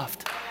deeply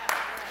loved.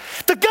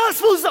 The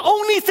gospel is the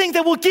only thing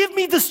that will give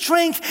me the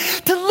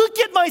strength to look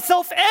at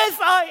myself as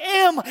I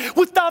am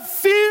without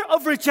fear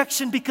of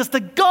rejection, because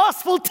the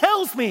gospel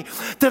tells me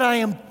that I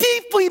am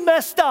deeply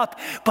messed up,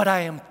 but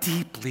I am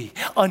deeply,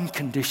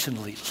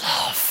 unconditionally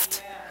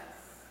loved.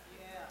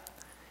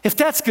 If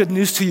that's good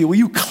news to you, will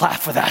you clap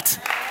for that?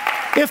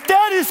 If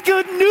that is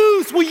good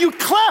news, will you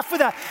clap for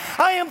that?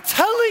 I am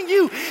telling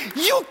you,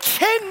 you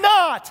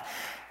cannot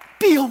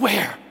be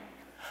aware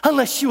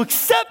unless you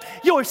accept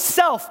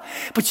yourself.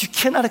 But you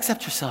cannot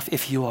accept yourself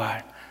if you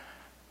are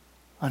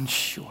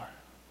unsure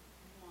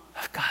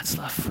of God's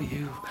love for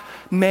you.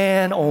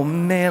 Man, oh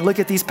man, look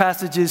at these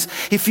passages.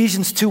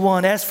 Ephesians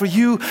 2:1. As for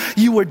you,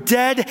 you were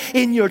dead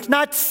in your,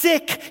 not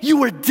sick, you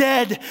were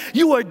dead.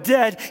 You were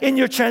dead in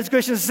your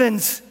transgressions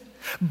and sins.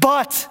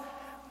 But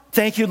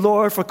thank you,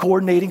 Lord, for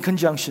coordinating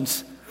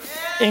conjunctions.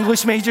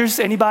 English majors,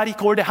 anybody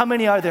coordinate? How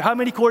many are there? How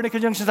many coordinate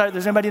conjunctions are there?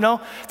 Does anybody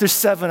know? There's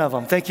 7 of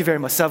them. Thank you very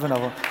much, 7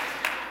 of them.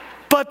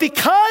 But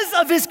because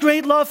of his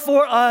great love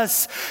for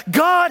us,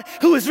 God,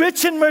 who is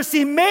rich in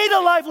mercy, made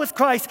alive with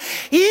Christ,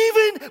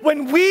 even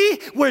when we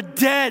were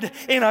dead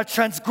in our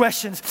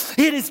transgressions.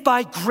 It is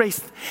by grace.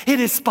 It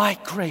is by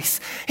grace.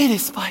 It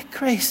is by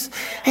grace.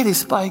 It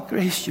is by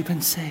grace you've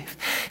been saved.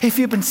 If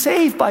you've been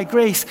saved by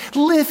grace,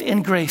 live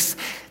in grace.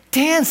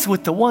 Dance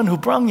with the one who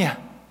brung you.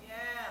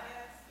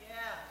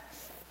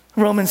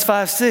 Romans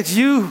 5:6,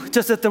 you,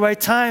 just at the right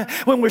time,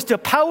 when we're still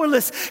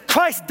powerless,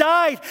 Christ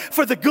died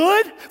for the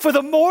good, for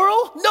the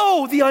moral?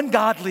 No, the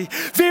ungodly.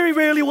 Very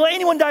rarely will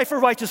anyone die for a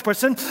righteous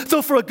person,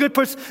 though for a good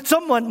person,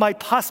 someone might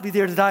possibly be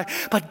there to die.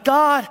 But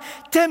God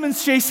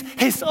demonstrates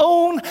his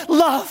own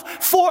love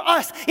for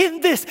us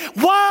in this.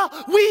 While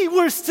we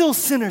were still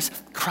sinners,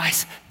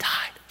 Christ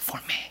died for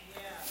me.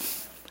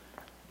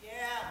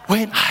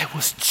 When I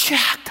was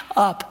jacked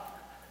up,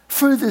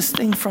 furthest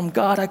thing from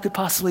God I could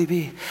possibly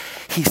be,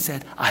 he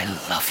said, I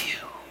love you.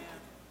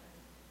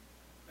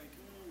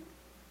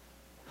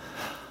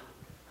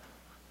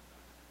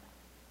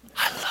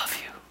 I love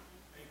you.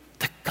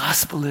 The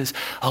gospel is,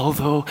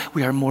 although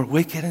we are more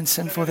wicked and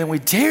sinful than we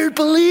dared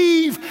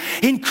believe,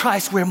 in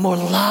Christ we're more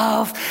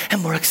loved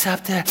and more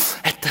accepted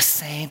at the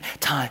same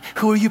time.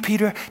 Who are you,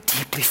 Peter?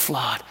 Deeply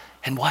flawed.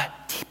 And what?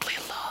 Deeply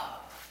loved.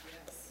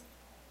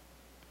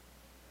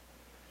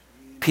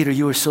 Peter,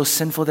 you were so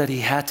sinful that he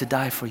had to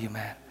die for you,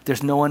 man.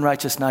 There's no one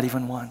righteous, not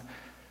even one.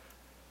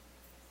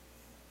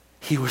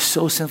 He was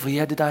so sinful, he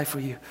had to die for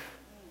you.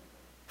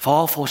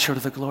 All fall short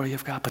of the glory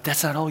of God. But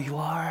that's not all you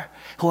are.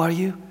 Who are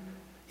you?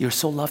 You're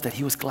so loved that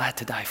he was glad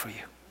to die for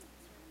you.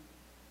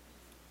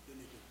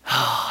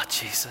 Oh,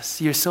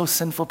 Jesus. You're so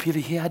sinful, Peter,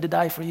 he had to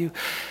die for you.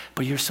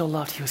 But you're so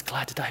loved, he was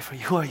glad to die for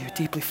you. Who are you?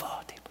 Deeply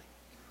flawed,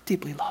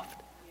 deeply loved.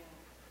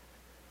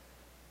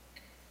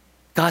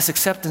 God's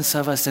acceptance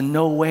of us in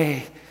no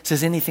way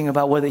says anything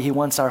about whether he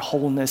wants our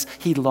wholeness.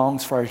 He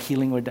longs for our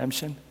healing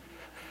redemption.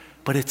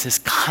 But it's His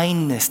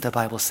kindness, the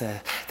Bible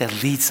says,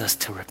 that leads us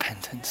to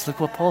repentance. Look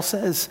what Paul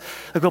says.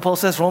 Look what Paul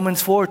says,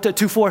 Romans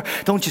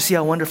 2:4. Don't you see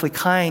how wonderfully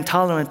kind,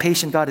 tolerant,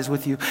 patient God is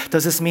with you?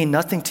 Does this mean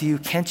nothing to you?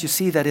 Can't you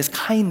see that His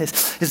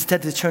kindness is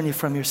intended to turn you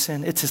from your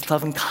sin? It's His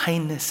loving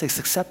kindness, His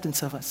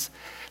acceptance of us.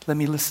 Let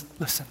me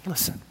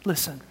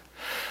listen.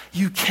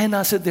 You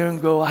cannot sit there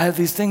and go, I have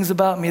these things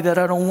about me that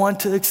I don't want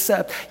to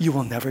accept. You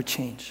will never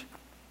change.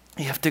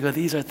 You have to go,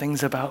 these are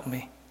things about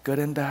me, good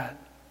and bad.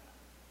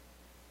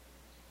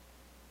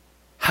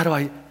 How do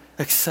I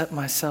accept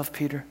myself,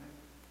 Peter?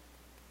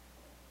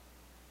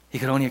 You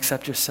can only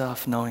accept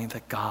yourself knowing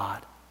that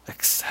God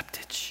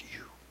accepted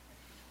you.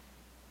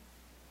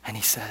 And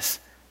He says,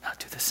 now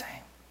do the same.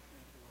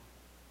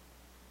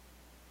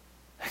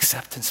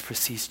 Acceptance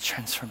precedes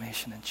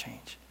transformation and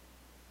change.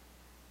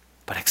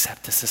 But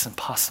acceptance isn't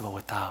possible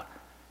without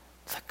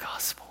the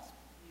gospel.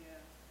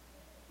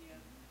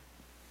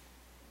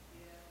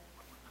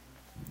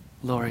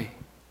 Lori,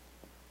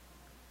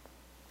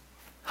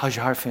 how's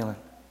your heart feeling?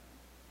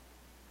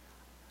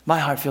 My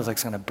heart feels like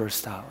it's going to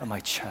burst out of my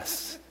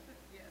chest.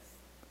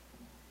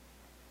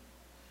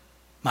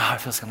 My heart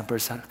feels going to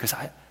burst out because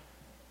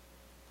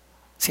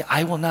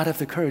I will not have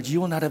the courage, you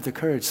will not have the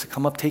courage to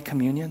come up, take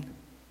communion,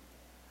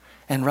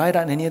 and write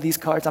on any of these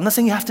cards. I'm not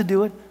saying you have to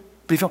do it,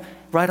 but if you don't,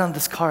 write on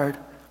this card,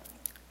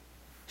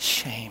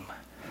 shame,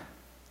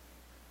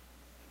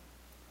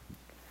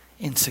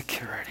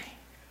 insecurity,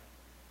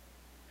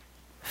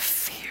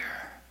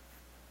 fear,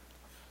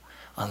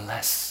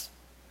 unless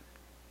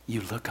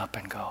you look up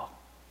and go,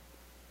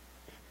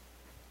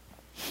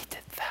 He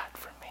did that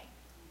for me.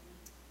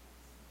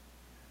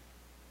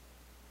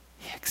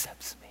 He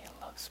accepts me and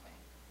loves me.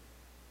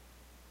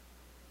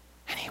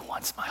 And He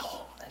wants my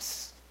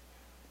wholeness.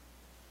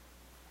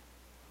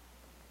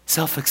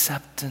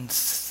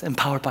 Self-acceptance,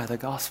 empowered by the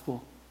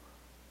gospel,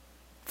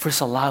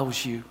 first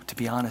allows you to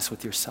be honest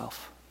with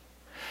yourself.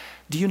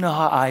 Do you know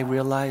how I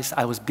realized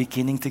I was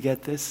beginning to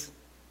get this?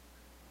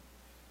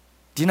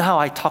 Do you know how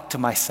I talked to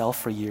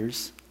myself for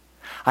years?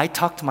 I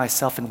talked to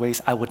myself in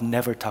ways I would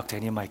never talk to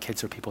any of my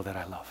kids or people that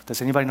I love.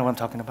 Does anybody know what I'm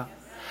talking about?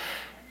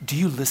 Do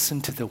you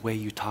listen to the way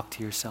you talk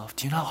to yourself?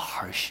 Do you know how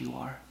harsh you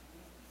are?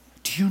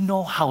 Do you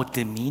know how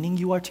demeaning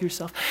you are to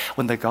yourself?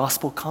 When the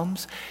gospel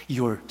comes,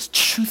 you're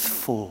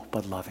truthful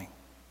but loving.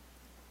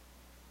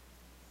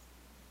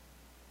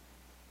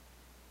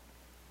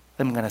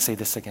 I'm going to say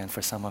this again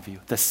for some of you.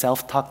 The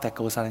self-talk that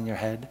goes on in your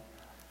head,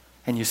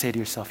 and you say to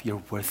yourself,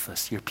 you're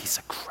worthless, you're a piece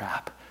of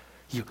crap.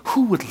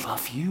 Who would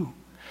love you?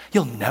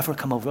 You'll never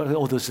come over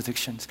all those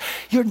addictions.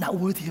 You're not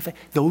worthy of it.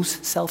 Those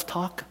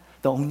self-talk,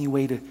 the only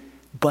way to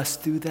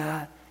bust through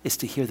that is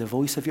to hear the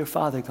voice of your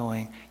Father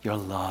going, you're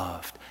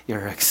loved,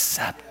 you're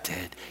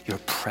accepted, you're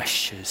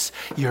precious,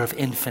 you're of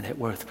infinite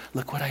worth.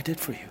 Look what I did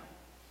for you.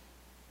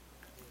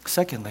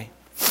 Secondly,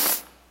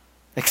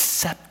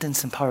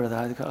 acceptance and power of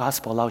the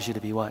gospel allows you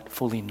to be what?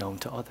 Fully known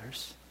to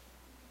others.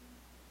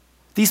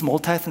 These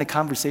multi-ethnic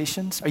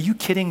conversations, are you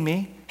kidding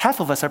me? Half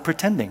of us are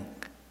pretending.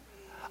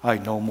 I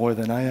know more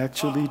than I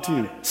actually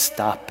do.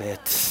 Stop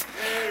it.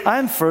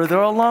 I'm further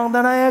along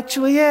than I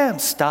actually am.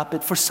 Stop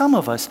it. For some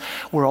of us,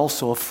 we're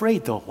also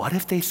afraid though. What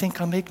if they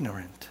think I'm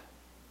ignorant?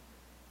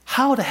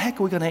 How the heck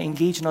are we going to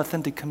engage in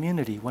authentic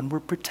community when we're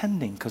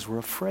pretending because we're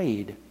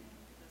afraid?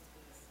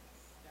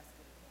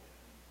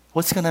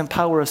 What's going to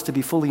empower us to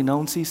be fully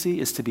known, CC,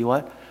 is to be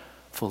what?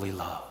 Fully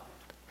loved.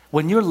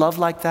 When you're loved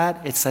like that,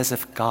 it's as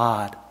if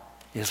God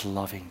is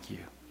loving you.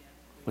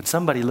 When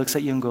somebody looks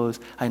at you and goes,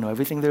 I know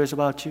everything there is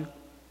about you,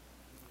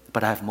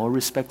 but I have more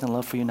respect and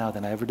love for you now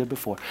than I ever did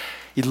before.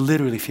 You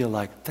literally feel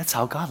like, that's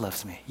how God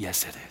loves me.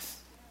 Yes, it is.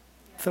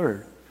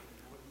 Third,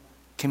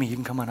 Kimmy, you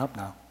can come on up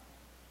now.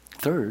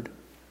 Third,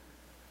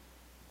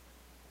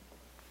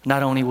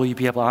 not only will you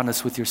be able to be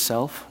honest with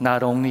yourself,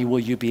 not only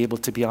will you be able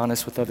to be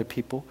honest with other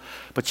people,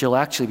 but you'll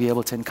actually be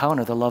able to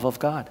encounter the love of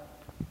God.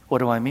 What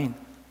do I mean?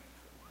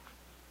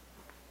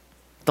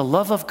 The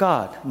love of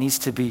God needs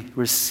to be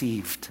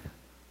received.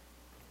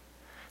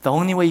 The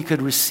only way you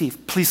could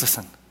receive, please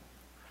listen,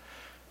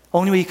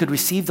 only way you could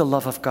receive the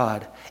love of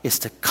God is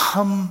to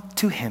come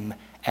to Him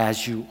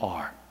as you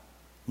are,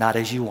 not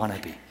as you want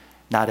to be,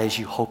 not as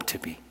you hope to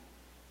be.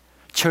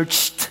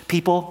 Church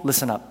people,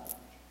 listen up.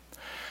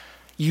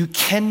 You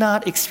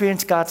cannot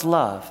experience God's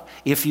love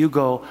if you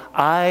go,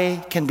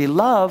 I can be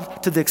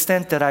loved to the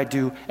extent that I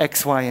do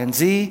X, Y, and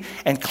Z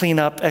and clean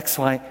up X,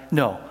 Y.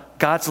 No,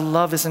 God's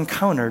love is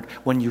encountered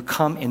when you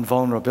come in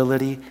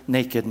vulnerability,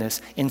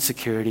 nakedness,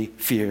 insecurity,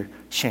 fear,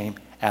 shame,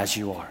 as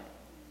you are.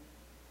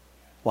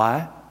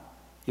 Why?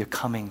 You're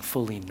coming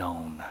fully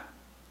known.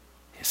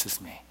 This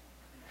is me.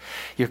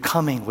 You're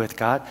coming with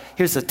God.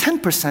 Here's the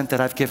 10%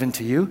 that I've given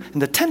to you,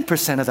 and the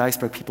 10% of the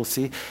iceberg people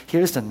see.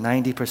 Here's the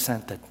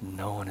 90% that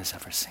no one has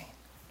ever seen.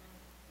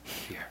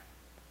 Here.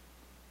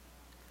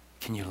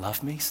 Can you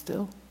love me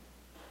still?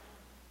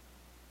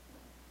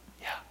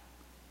 Yeah.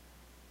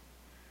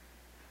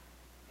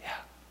 Yeah.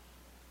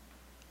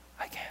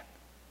 I can.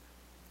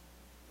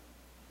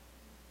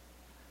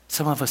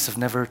 Some of us have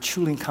never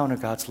truly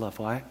encountered God's love.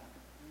 Why?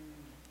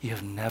 You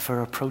have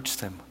never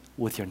approached Him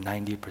with your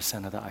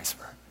 90% of the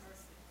iceberg.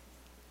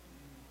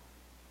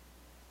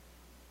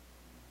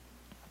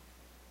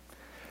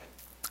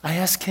 I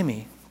asked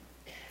Kimmy,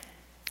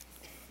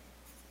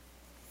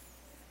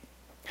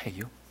 hey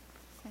you,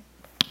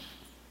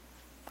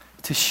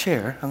 to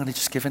share. I'm going to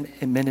just give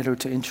a minute or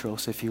two intro,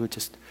 so if you would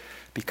just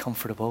be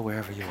comfortable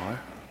wherever you are.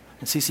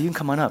 And Cece, you can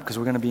come on up because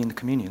we're going to be in the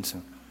communion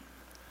soon.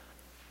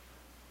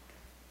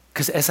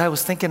 Because as I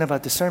was thinking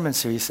about the sermon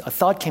series, a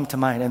thought came to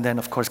mind, and then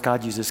of course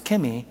God uses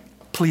Kimmy.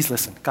 Please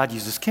listen. God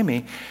uses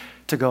Kimmy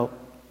to go,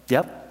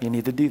 yep, you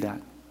need to do that.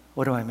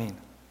 What do I mean?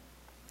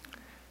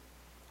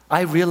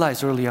 I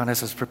realized early on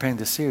as I was preparing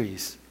this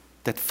series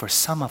that for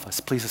some of us,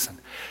 please listen,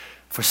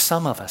 for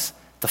some of us,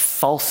 the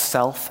false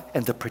self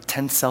and the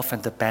pretend self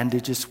and the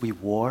bandages we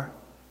wore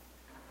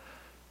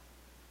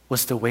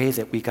was the way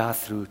that we got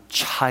through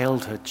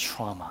childhood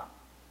trauma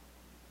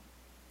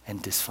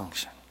and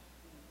dysfunction.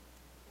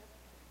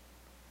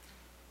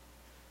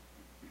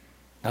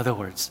 In other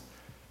words,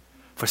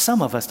 for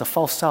some of us, the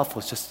false self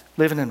was just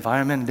live in an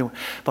environment,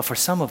 but for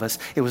some of us,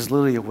 it was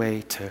literally a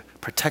way to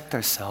protect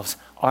ourselves,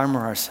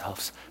 armor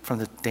ourselves from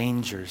the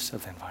dangers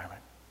of the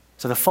environment.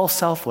 So the false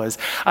self was,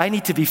 I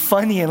need to be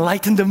funny and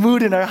lighten the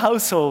mood in our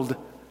household.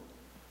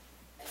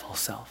 False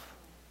self.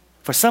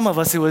 For some of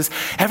us, it was,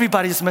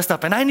 everybody's messed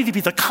up, and I need to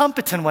be the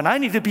competent one. I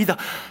need to be the...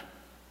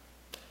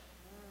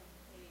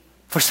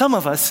 For some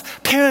of us,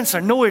 parents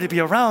are nowhere to be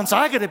around, so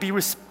I got to be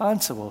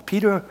responsible.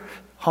 Peter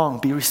Hong,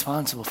 be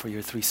responsible for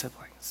your 3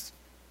 siblings.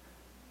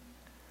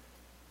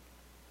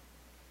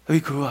 We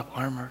grew up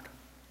armored.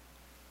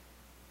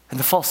 And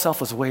the false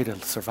self was a way to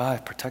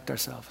survive, protect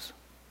ourselves.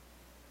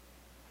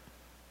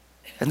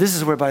 And this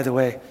is where, by the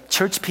way,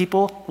 church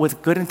people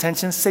with good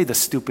intentions say the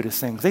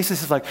stupidest things. They say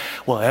stuff like,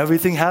 well,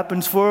 everything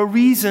happens for a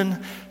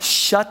reason.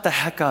 Shut the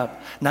heck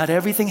up. Not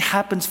everything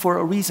happens for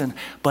a reason,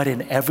 but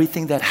in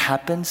everything that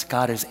happens,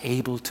 God is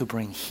able to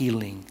bring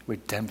healing,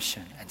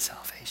 redemption, and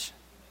salvation.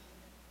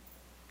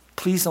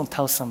 Please don't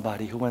tell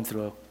somebody who went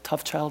through a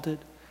tough childhood,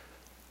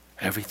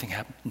 everything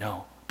happened.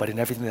 No, but in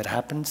everything that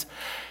happens,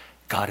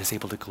 God is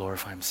able to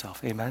glorify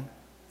himself. Amen?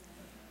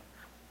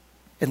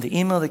 And the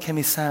email that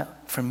Kimmy sent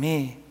for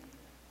me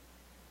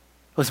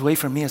was a way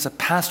for me as a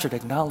pastor to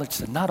acknowledge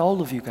that not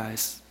all of you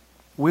guys,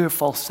 we're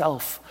false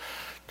self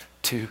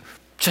to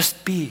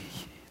just be.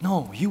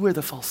 No, you were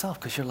the false self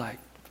because you're like,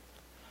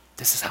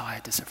 this is how I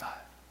had to survive.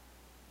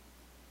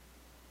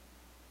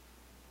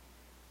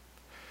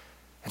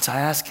 And so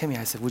I asked Kimmy,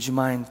 I said, would you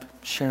mind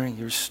sharing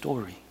your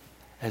story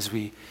as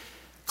we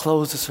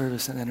close the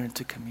service and enter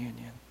into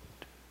communion?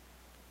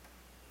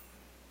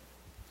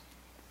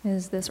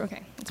 Is this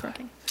okay? It's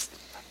working.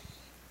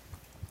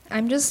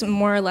 I'm just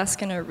more or less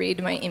going to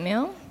read my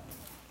email.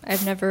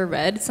 I've never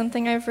read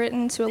something I've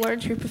written to a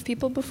large group of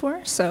people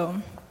before, so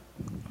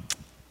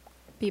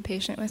be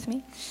patient with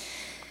me.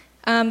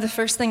 The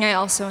first thing I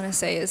also want to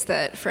say is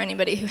that for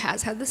anybody who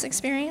has had this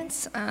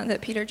experience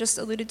that Peter just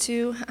alluded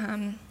to,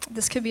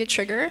 this could be a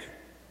trigger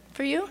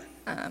for you.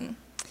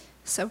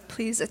 So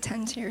please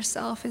attend to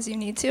yourself as you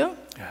need to.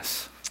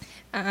 Yes.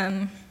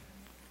 And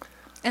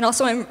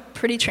also I'm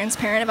pretty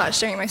transparent about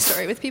sharing my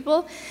story with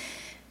people.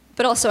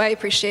 But also, I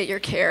appreciate your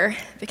care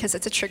because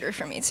it's a trigger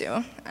for me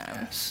too.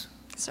 Yes.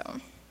 So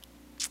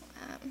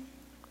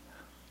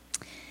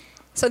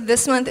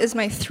this month is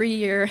my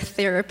 3-year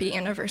therapy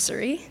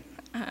anniversary,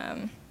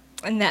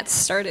 and that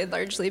started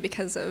largely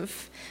because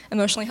of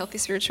emotionally healthy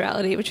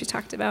spirituality, which we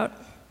talked about.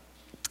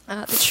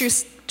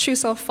 The true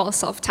self, false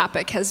self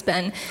topic has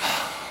been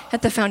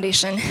at the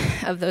foundation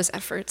of those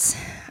efforts.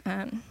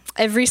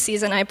 Every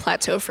season, I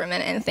plateau for a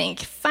minute and think,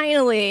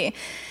 finally.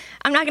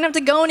 I'm not going to have to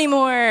go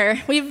anymore.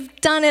 We've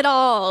done it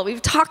all.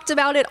 We've talked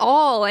about it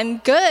all. I'm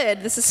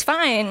good. This is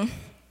fine.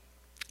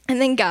 And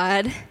then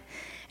God,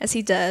 as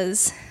he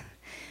does,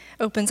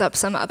 opens up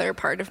some other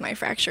part of my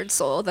fractured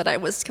soul that I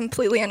was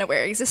completely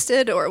unaware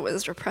existed or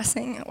was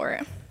repressing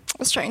or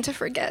was trying to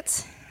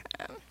forget.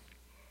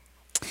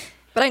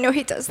 But I know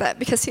he does that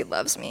because he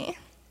loves me.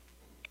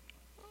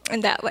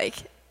 And that,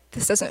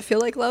 this doesn't feel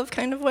like love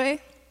kind of way.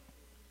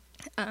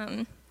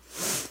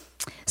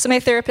 So my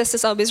therapist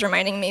is always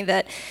reminding me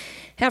that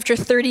after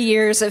 30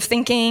 years of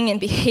thinking and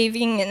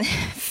behaving and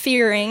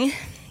fearing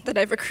that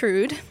I've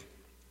accrued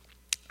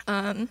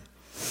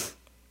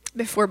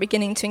before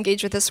beginning to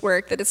engage with this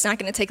work, that it's not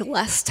going to take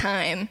less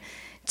time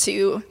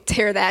to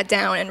tear that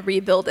down and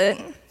rebuild it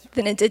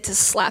than it did to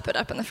slap it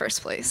up in the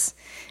first place.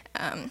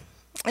 And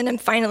I'm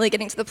finally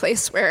getting to the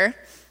place where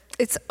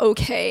it's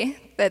okay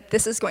that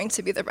this is going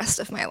to be the rest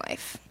of my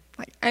life.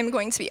 I'm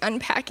going to be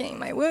unpacking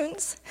my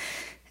wounds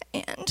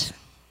and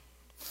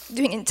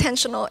doing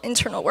intentional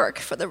internal work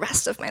for the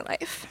rest of my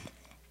life.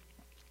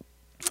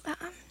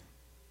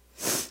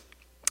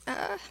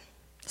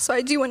 So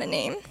I do want to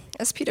name,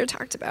 as Peter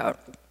talked about,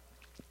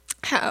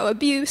 how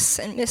abuse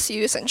and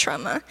misuse and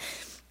trauma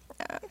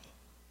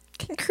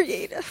can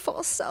create a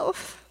false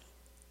self,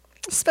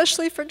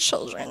 especially for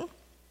children.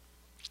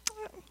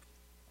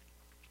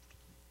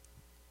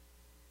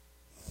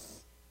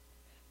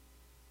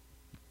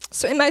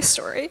 So in my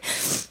story,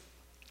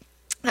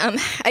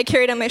 I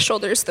carried on my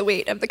shoulders the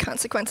weight of the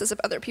consequences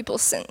of other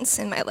people's sins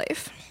in my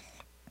life.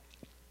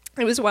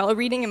 It was while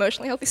reading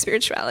Emotionally Healthy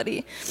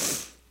Spirituality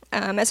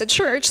as a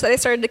church that I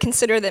started to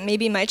consider that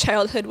maybe my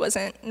childhood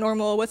wasn't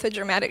normal with a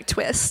dramatic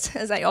twist,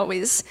 as I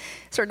always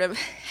sort of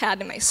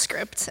had in my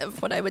script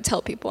of what I would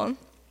tell people.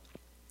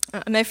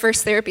 My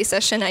first therapy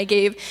session, I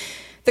gave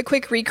the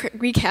quick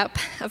recap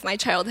of my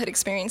childhood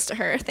experience to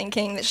her,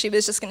 thinking that she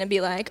was just going to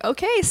be like,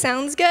 okay,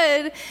 sounds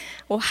good.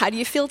 Well, how do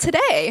you feel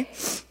today?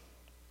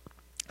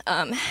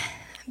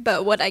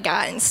 But what I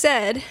got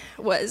instead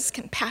was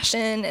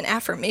compassion and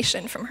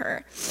affirmation from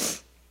her.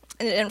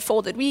 And it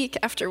unfolded week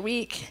after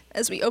week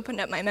as we opened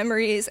up my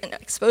memories and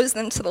exposed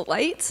them to the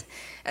light,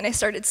 and I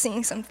started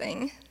seeing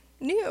something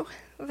new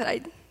that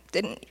I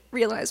didn't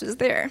realize was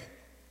there.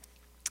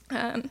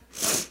 To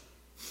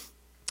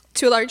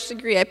a large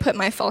degree, I put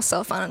my false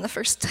self on in the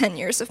first 10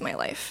 years of my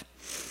life,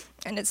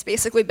 and it's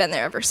basically been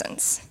there ever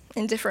since,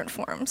 in different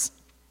forms.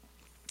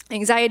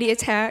 Anxiety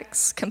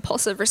attacks,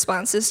 compulsive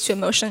responses to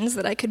emotions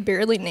that I could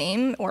barely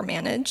name or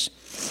manage,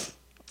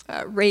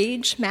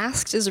 rage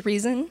masked as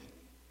reason,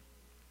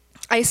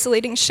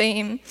 isolating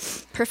shame,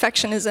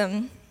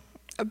 perfectionism,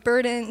 a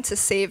burden to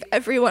save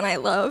everyone I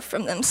love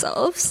from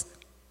themselves,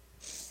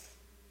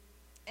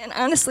 and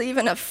honestly,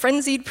 even a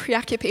frenzied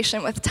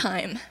preoccupation with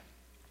time.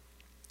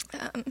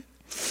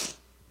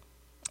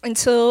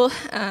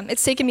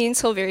 It's taken me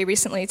until very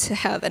recently to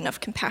have enough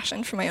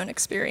compassion for my own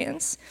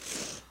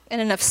experience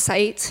and enough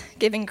sight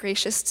given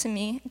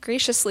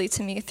graciously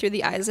to me through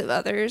the eyes of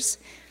others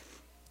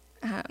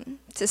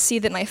to see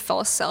that my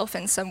false self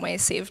in some way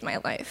saved my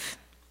life.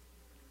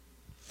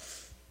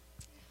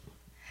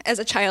 As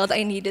a child,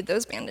 I needed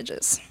those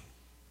bandages.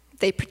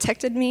 They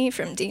protected me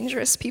from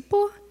dangerous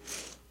people,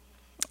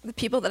 the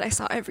people that I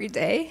saw every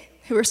day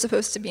who were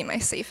supposed to be my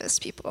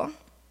safest people,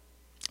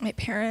 my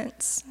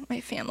parents, my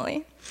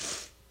family.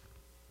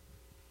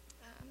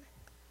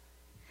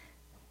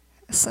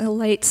 As a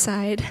light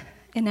side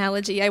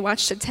analogy, I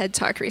watched a TED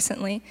Talk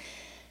recently,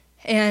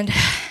 and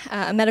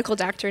a medical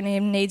doctor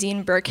named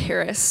Nadine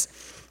Burke-Harris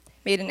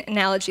made an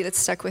analogy that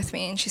stuck with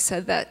me, and she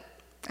said that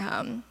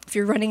if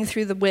you're running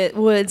through the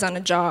woods on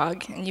a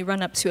jog and you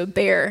run up to a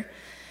bear,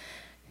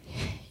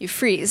 you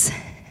freeze,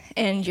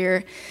 and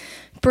your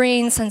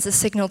brain sends a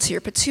signal to your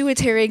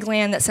pituitary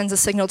gland that sends a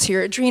signal to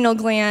your adrenal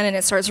gland, and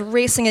it starts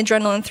racing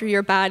adrenaline through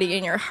your body,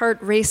 and your heart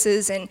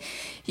races, and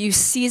you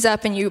seize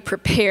up and you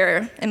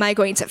prepare. Am I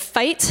going to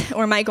fight,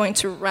 or am I going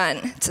to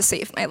run to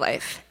save my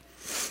life?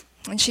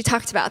 And she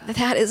talked about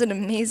that is an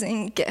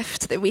amazing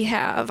gift that we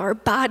have. Our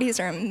bodies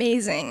are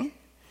amazing,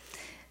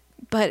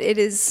 but it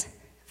is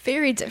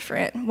very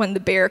different when the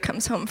bear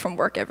comes home from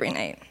work every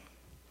night.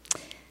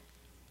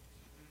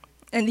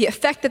 And the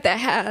effect that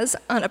has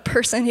on a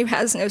person who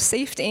has no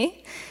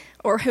safety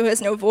or who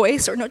has no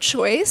voice or no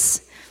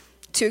choice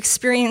to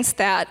experience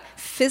that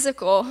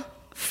physical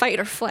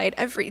fight or flight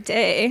every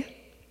day,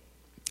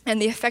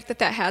 and the effect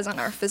that has on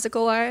our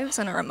physical lives,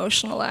 on our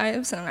emotional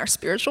lives, and on our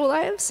spiritual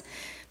lives,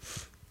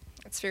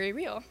 it's very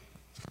real.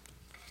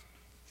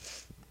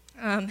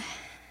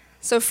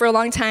 So for a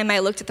long time, I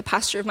looked at the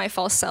posture of my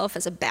false self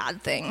as a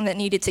bad thing that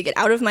needed to get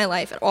out of my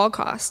life at all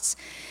costs.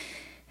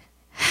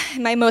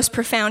 My most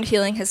profound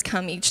healing has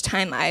come each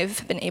time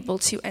I've been able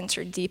to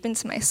enter deep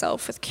into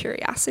myself with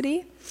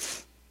curiosity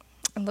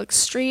and look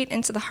straight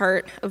into the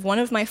heart of one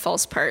of my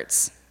false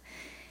parts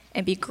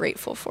and be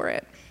grateful for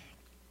it.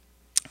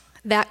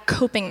 That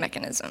coping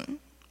mechanism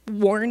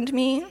warned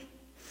me,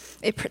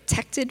 it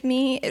protected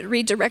me, it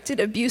redirected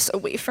abuse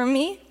away from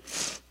me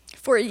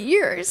for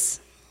years.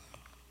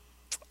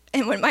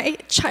 And when my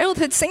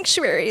childhood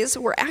sanctuaries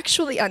were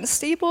actually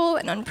unstable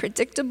and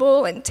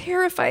unpredictable and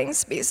terrifying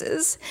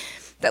spaces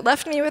that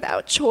left me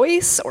without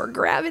choice or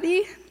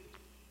gravity,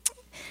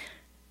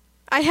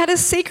 I had a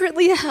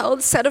sacredly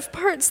held set of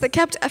parts that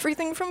kept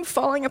everything from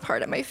falling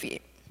apart at my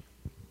feet.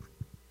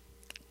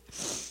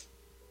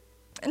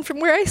 And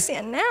from where I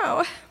stand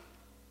now,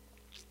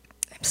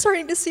 I'm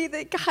starting to see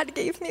that God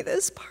gave me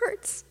those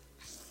parts.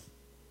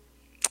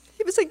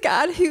 He was a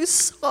God who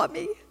saw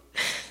me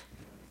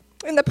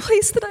in the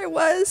place that I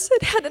was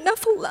and had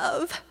enough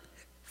love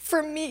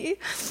for me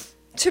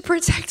to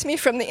protect me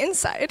from the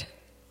inside.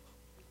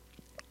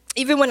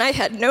 Even when I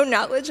had no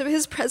knowledge of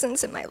his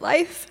presence in my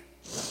life,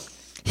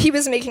 he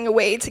was making a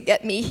way to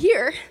get me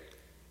here.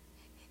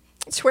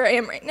 It's where I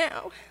am right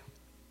now.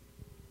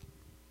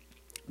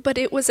 But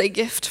it was a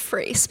gift for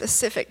a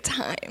specific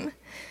time.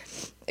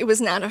 It was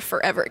not a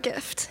forever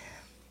gift.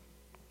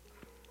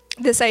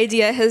 This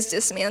idea has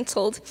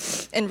dismantled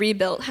and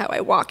rebuilt how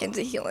I walk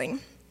into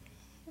healing.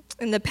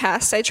 In the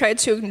past, I tried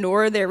to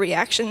ignore their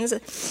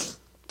reactions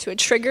to a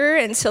trigger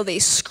until they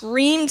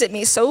screamed at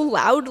me so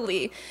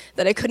loudly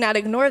that I could not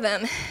ignore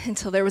them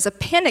until there was a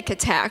panic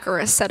attack or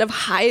a set of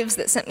hives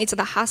that sent me to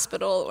the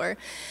hospital or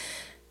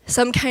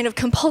some kind of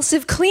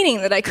compulsive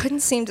cleaning that I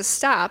couldn't seem to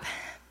stop.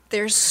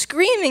 They're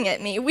screaming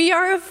at me. We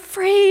are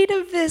afraid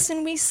of this,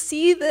 and we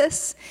see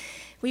this.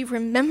 We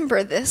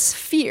remember this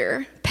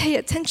fear. Pay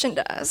attention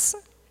to us,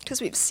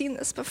 because we've seen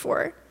this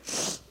before.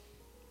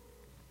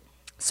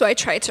 So I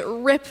try to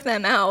rip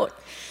them out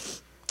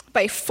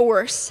by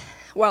force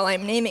while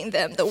I'm naming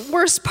them the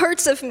worst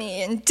parts of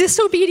me and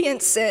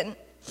disobedient sin.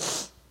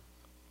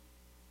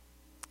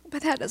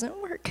 But that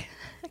doesn't work,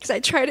 because I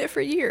tried it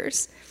for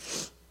years.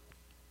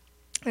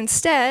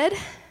 Instead,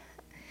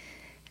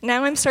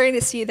 now I'm starting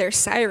to see their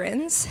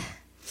sirens,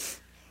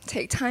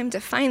 take time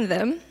to find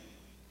them,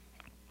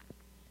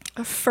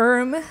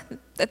 affirm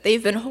that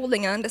they've been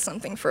holding on to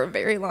something for a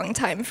very long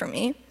time for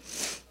me,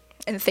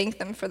 and thank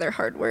them for their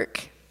hard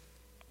work.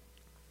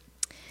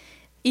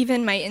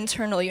 Even my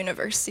internal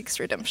universe seeks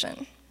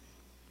redemption.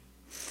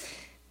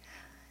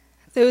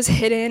 Those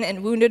hidden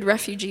and wounded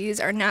refugees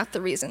are not the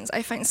reasons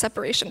I find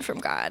separation from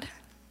God.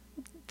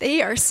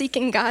 They are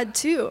seeking God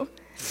too.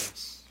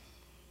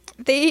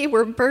 They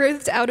were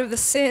birthed out of the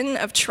sin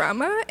of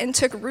trauma and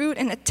took root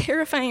in a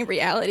terrifying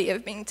reality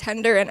of being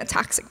tender in a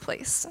toxic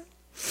place.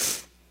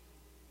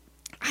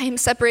 I am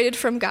separated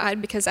from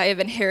God because I have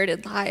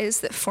inherited lies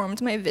that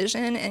formed my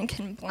vision and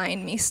can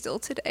blind me still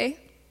today.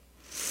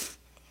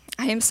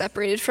 I am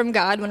separated from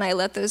God when I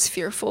let those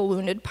fearful,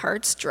 wounded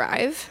parts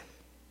drive.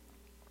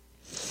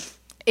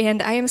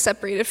 And I am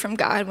separated from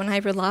God when I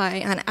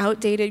rely on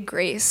outdated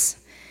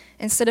grace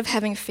instead of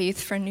having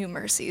faith for new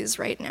mercies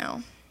right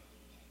now.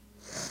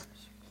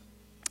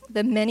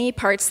 The many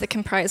parts that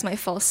comprise my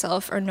false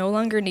self are no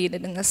longer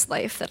needed in this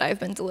life that I've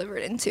been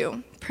delivered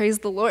into. Praise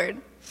the Lord.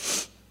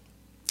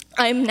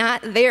 I'm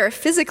not there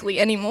physically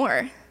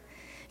anymore,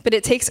 but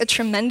it takes a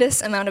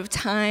tremendous amount of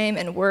time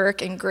and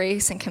work and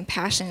grace and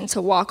compassion to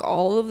walk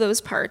all of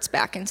those parts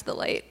back into the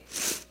light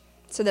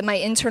so that my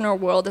internal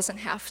world doesn't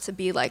have to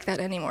be like that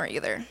anymore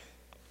either.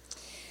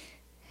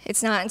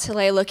 It's not until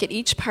I look at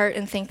each part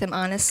and thank them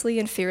honestly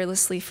and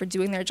fearlessly for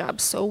doing their job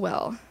so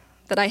well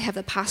that I have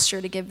the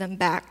posture to give them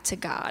back to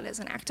God as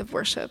an act of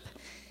worship.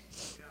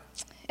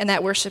 And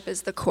that worship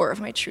is the core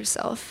of my true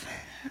self.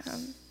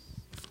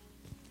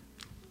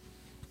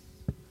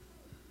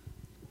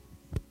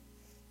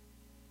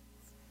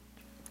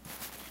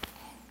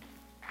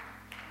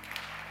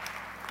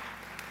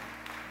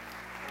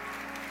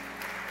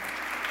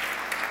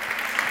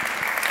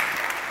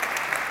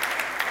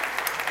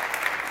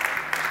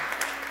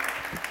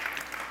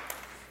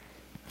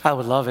 I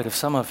would love it if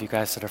some of you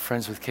guys that are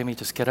friends with Kimmy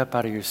just get up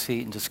out of your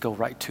seat and just go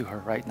right to her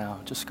right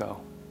now. Just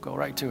go. Go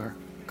right to her.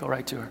 Go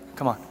right to her.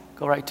 Come on.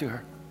 Go right to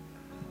her.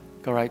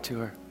 Go right to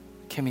her.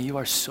 Kimmy, you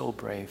are so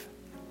brave.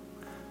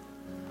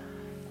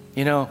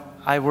 You know,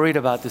 I worried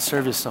about this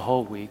service the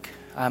whole week.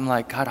 I'm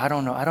like, God, I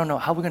don't know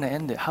how we're going to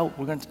end it.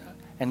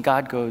 And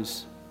God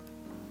goes,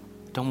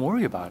 don't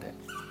worry about it.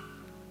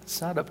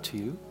 It's not up to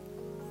you.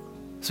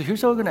 So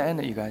here's how we're going to end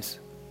it, you guys.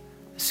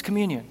 It's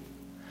communion.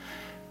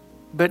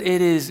 But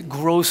it is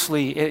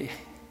grossly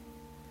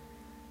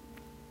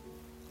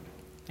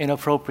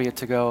inappropriate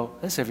to go,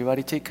 let's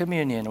everybody take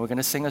communion. We're going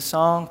to sing a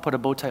song, put a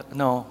bow tie.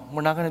 No,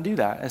 we're not going to do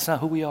that. That's not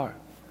who we are.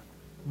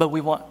 But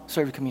we want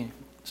serve communion.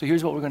 So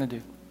here's what we're going to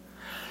do.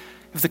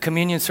 If the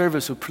communion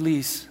service will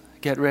please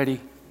get ready.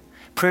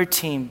 Prayer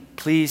team,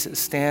 please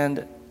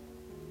stand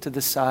to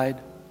the side.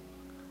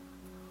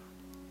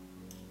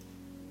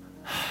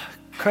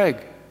 Craig,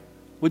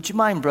 would you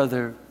mind,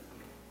 brother,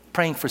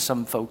 praying for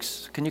some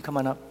folks? Can you come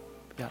on up?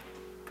 Yeah.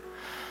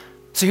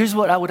 So here's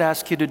what I would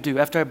ask you to do.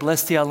 After I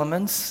bless the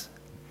elements,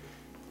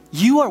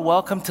 you are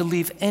welcome to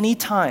leave any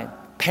time.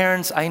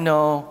 Parents, I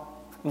know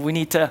we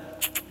need to,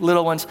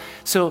 little ones.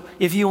 So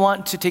if you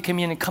want to take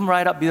communion, come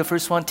right up, be the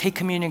first one. Take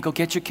communion, go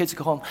get your kids,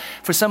 go home.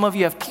 For some of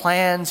you have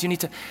plans, you need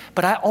to,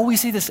 but I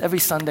always say this every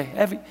Sunday.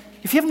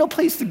 If you have no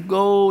place to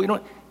go,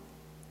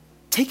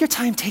 take your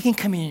time taking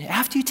communion.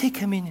 After you take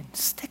communion,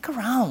 stick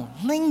around,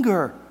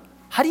 linger.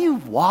 How do you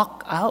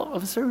walk out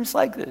of a service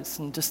like this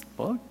and just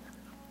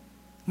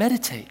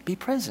meditate, be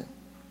present?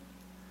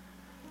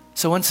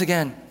 So once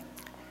again,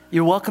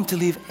 you're welcome to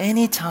leave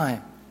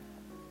anytime.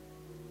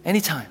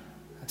 Anytime.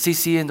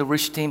 CC and the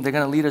Rich team, they're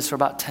going to lead us for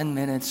about 10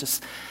 minutes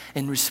just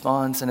in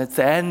response. And at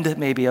the end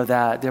maybe of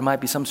that, there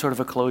might be some sort of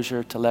a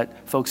closure to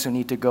let folks who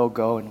need to go.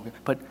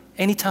 But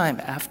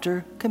anytime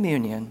after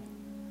communion,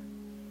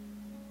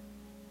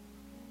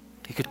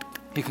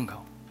 you can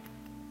go.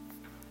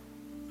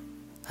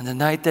 And the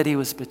night that he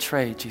was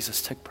betrayed,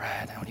 Jesus took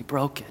bread, and when he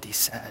broke it, he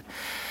said,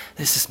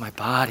 "This is my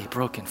body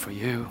broken for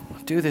you.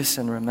 Do this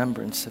in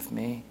remembrance of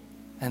me."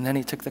 And then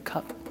he took the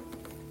cup.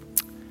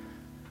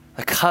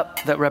 The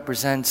cup that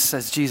represents,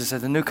 as Jesus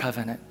said, the new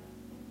covenant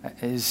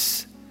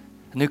is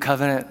a new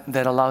covenant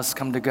that allows us to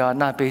come to God,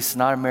 not based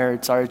on our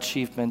merits, our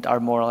achievement, our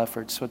moral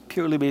efforts, but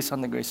purely based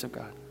on the grace of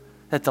God.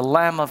 That the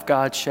Lamb of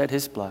God shed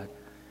his blood,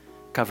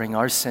 covering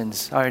our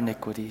sins, our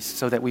iniquities,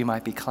 so that we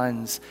might be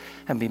cleansed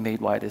and be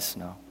made white as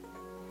snow.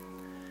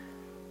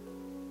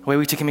 The way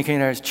we take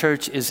communion in our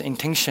church is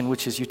intinction,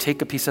 which is you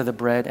take a piece of the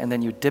bread and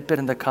then you dip it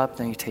in the cup,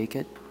 then you take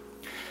it.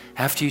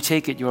 After you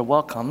take it, you are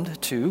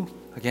welcomed to,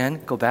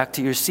 again, go back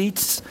to your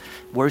seats,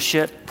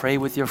 worship, pray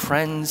with your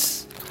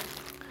friends.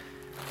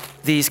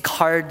 These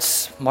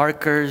cards,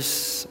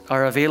 markers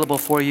are available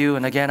for you.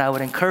 And again, I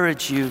would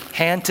encourage you,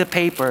 hand to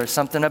paper,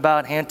 something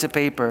about hand to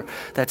paper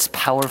that's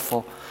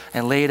powerful,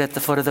 and lay it at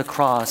the foot of the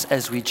cross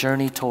as we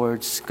journey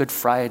towards Good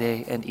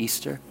Friday and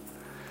Easter.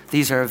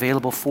 These are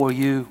available for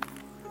you.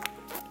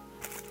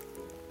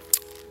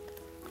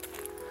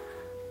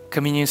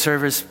 Communion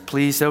service,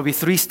 please. There will be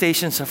 3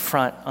 stations up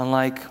front,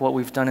 unlike what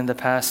we've done in the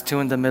past. 2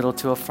 in the middle,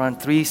 2 up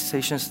front, 3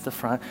 stations at the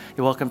front.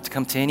 You're welcome to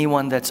come to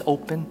anyone that's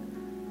open.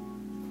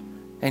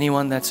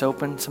 Anyone that's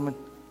open. Someone.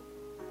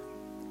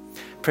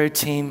 Prayer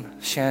team,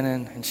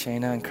 Shannon and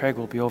Shayna and Craig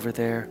will be over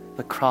there.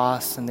 The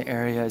cross and the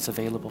area is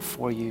available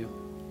for you.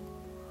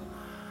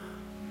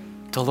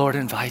 The Lord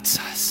invites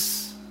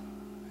us.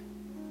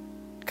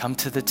 Come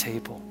to the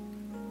table.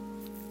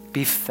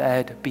 Be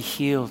fed, be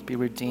healed, be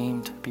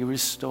redeemed, be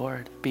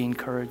restored, be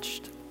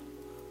encouraged.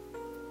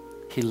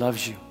 He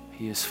loves you.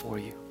 He is for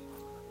you.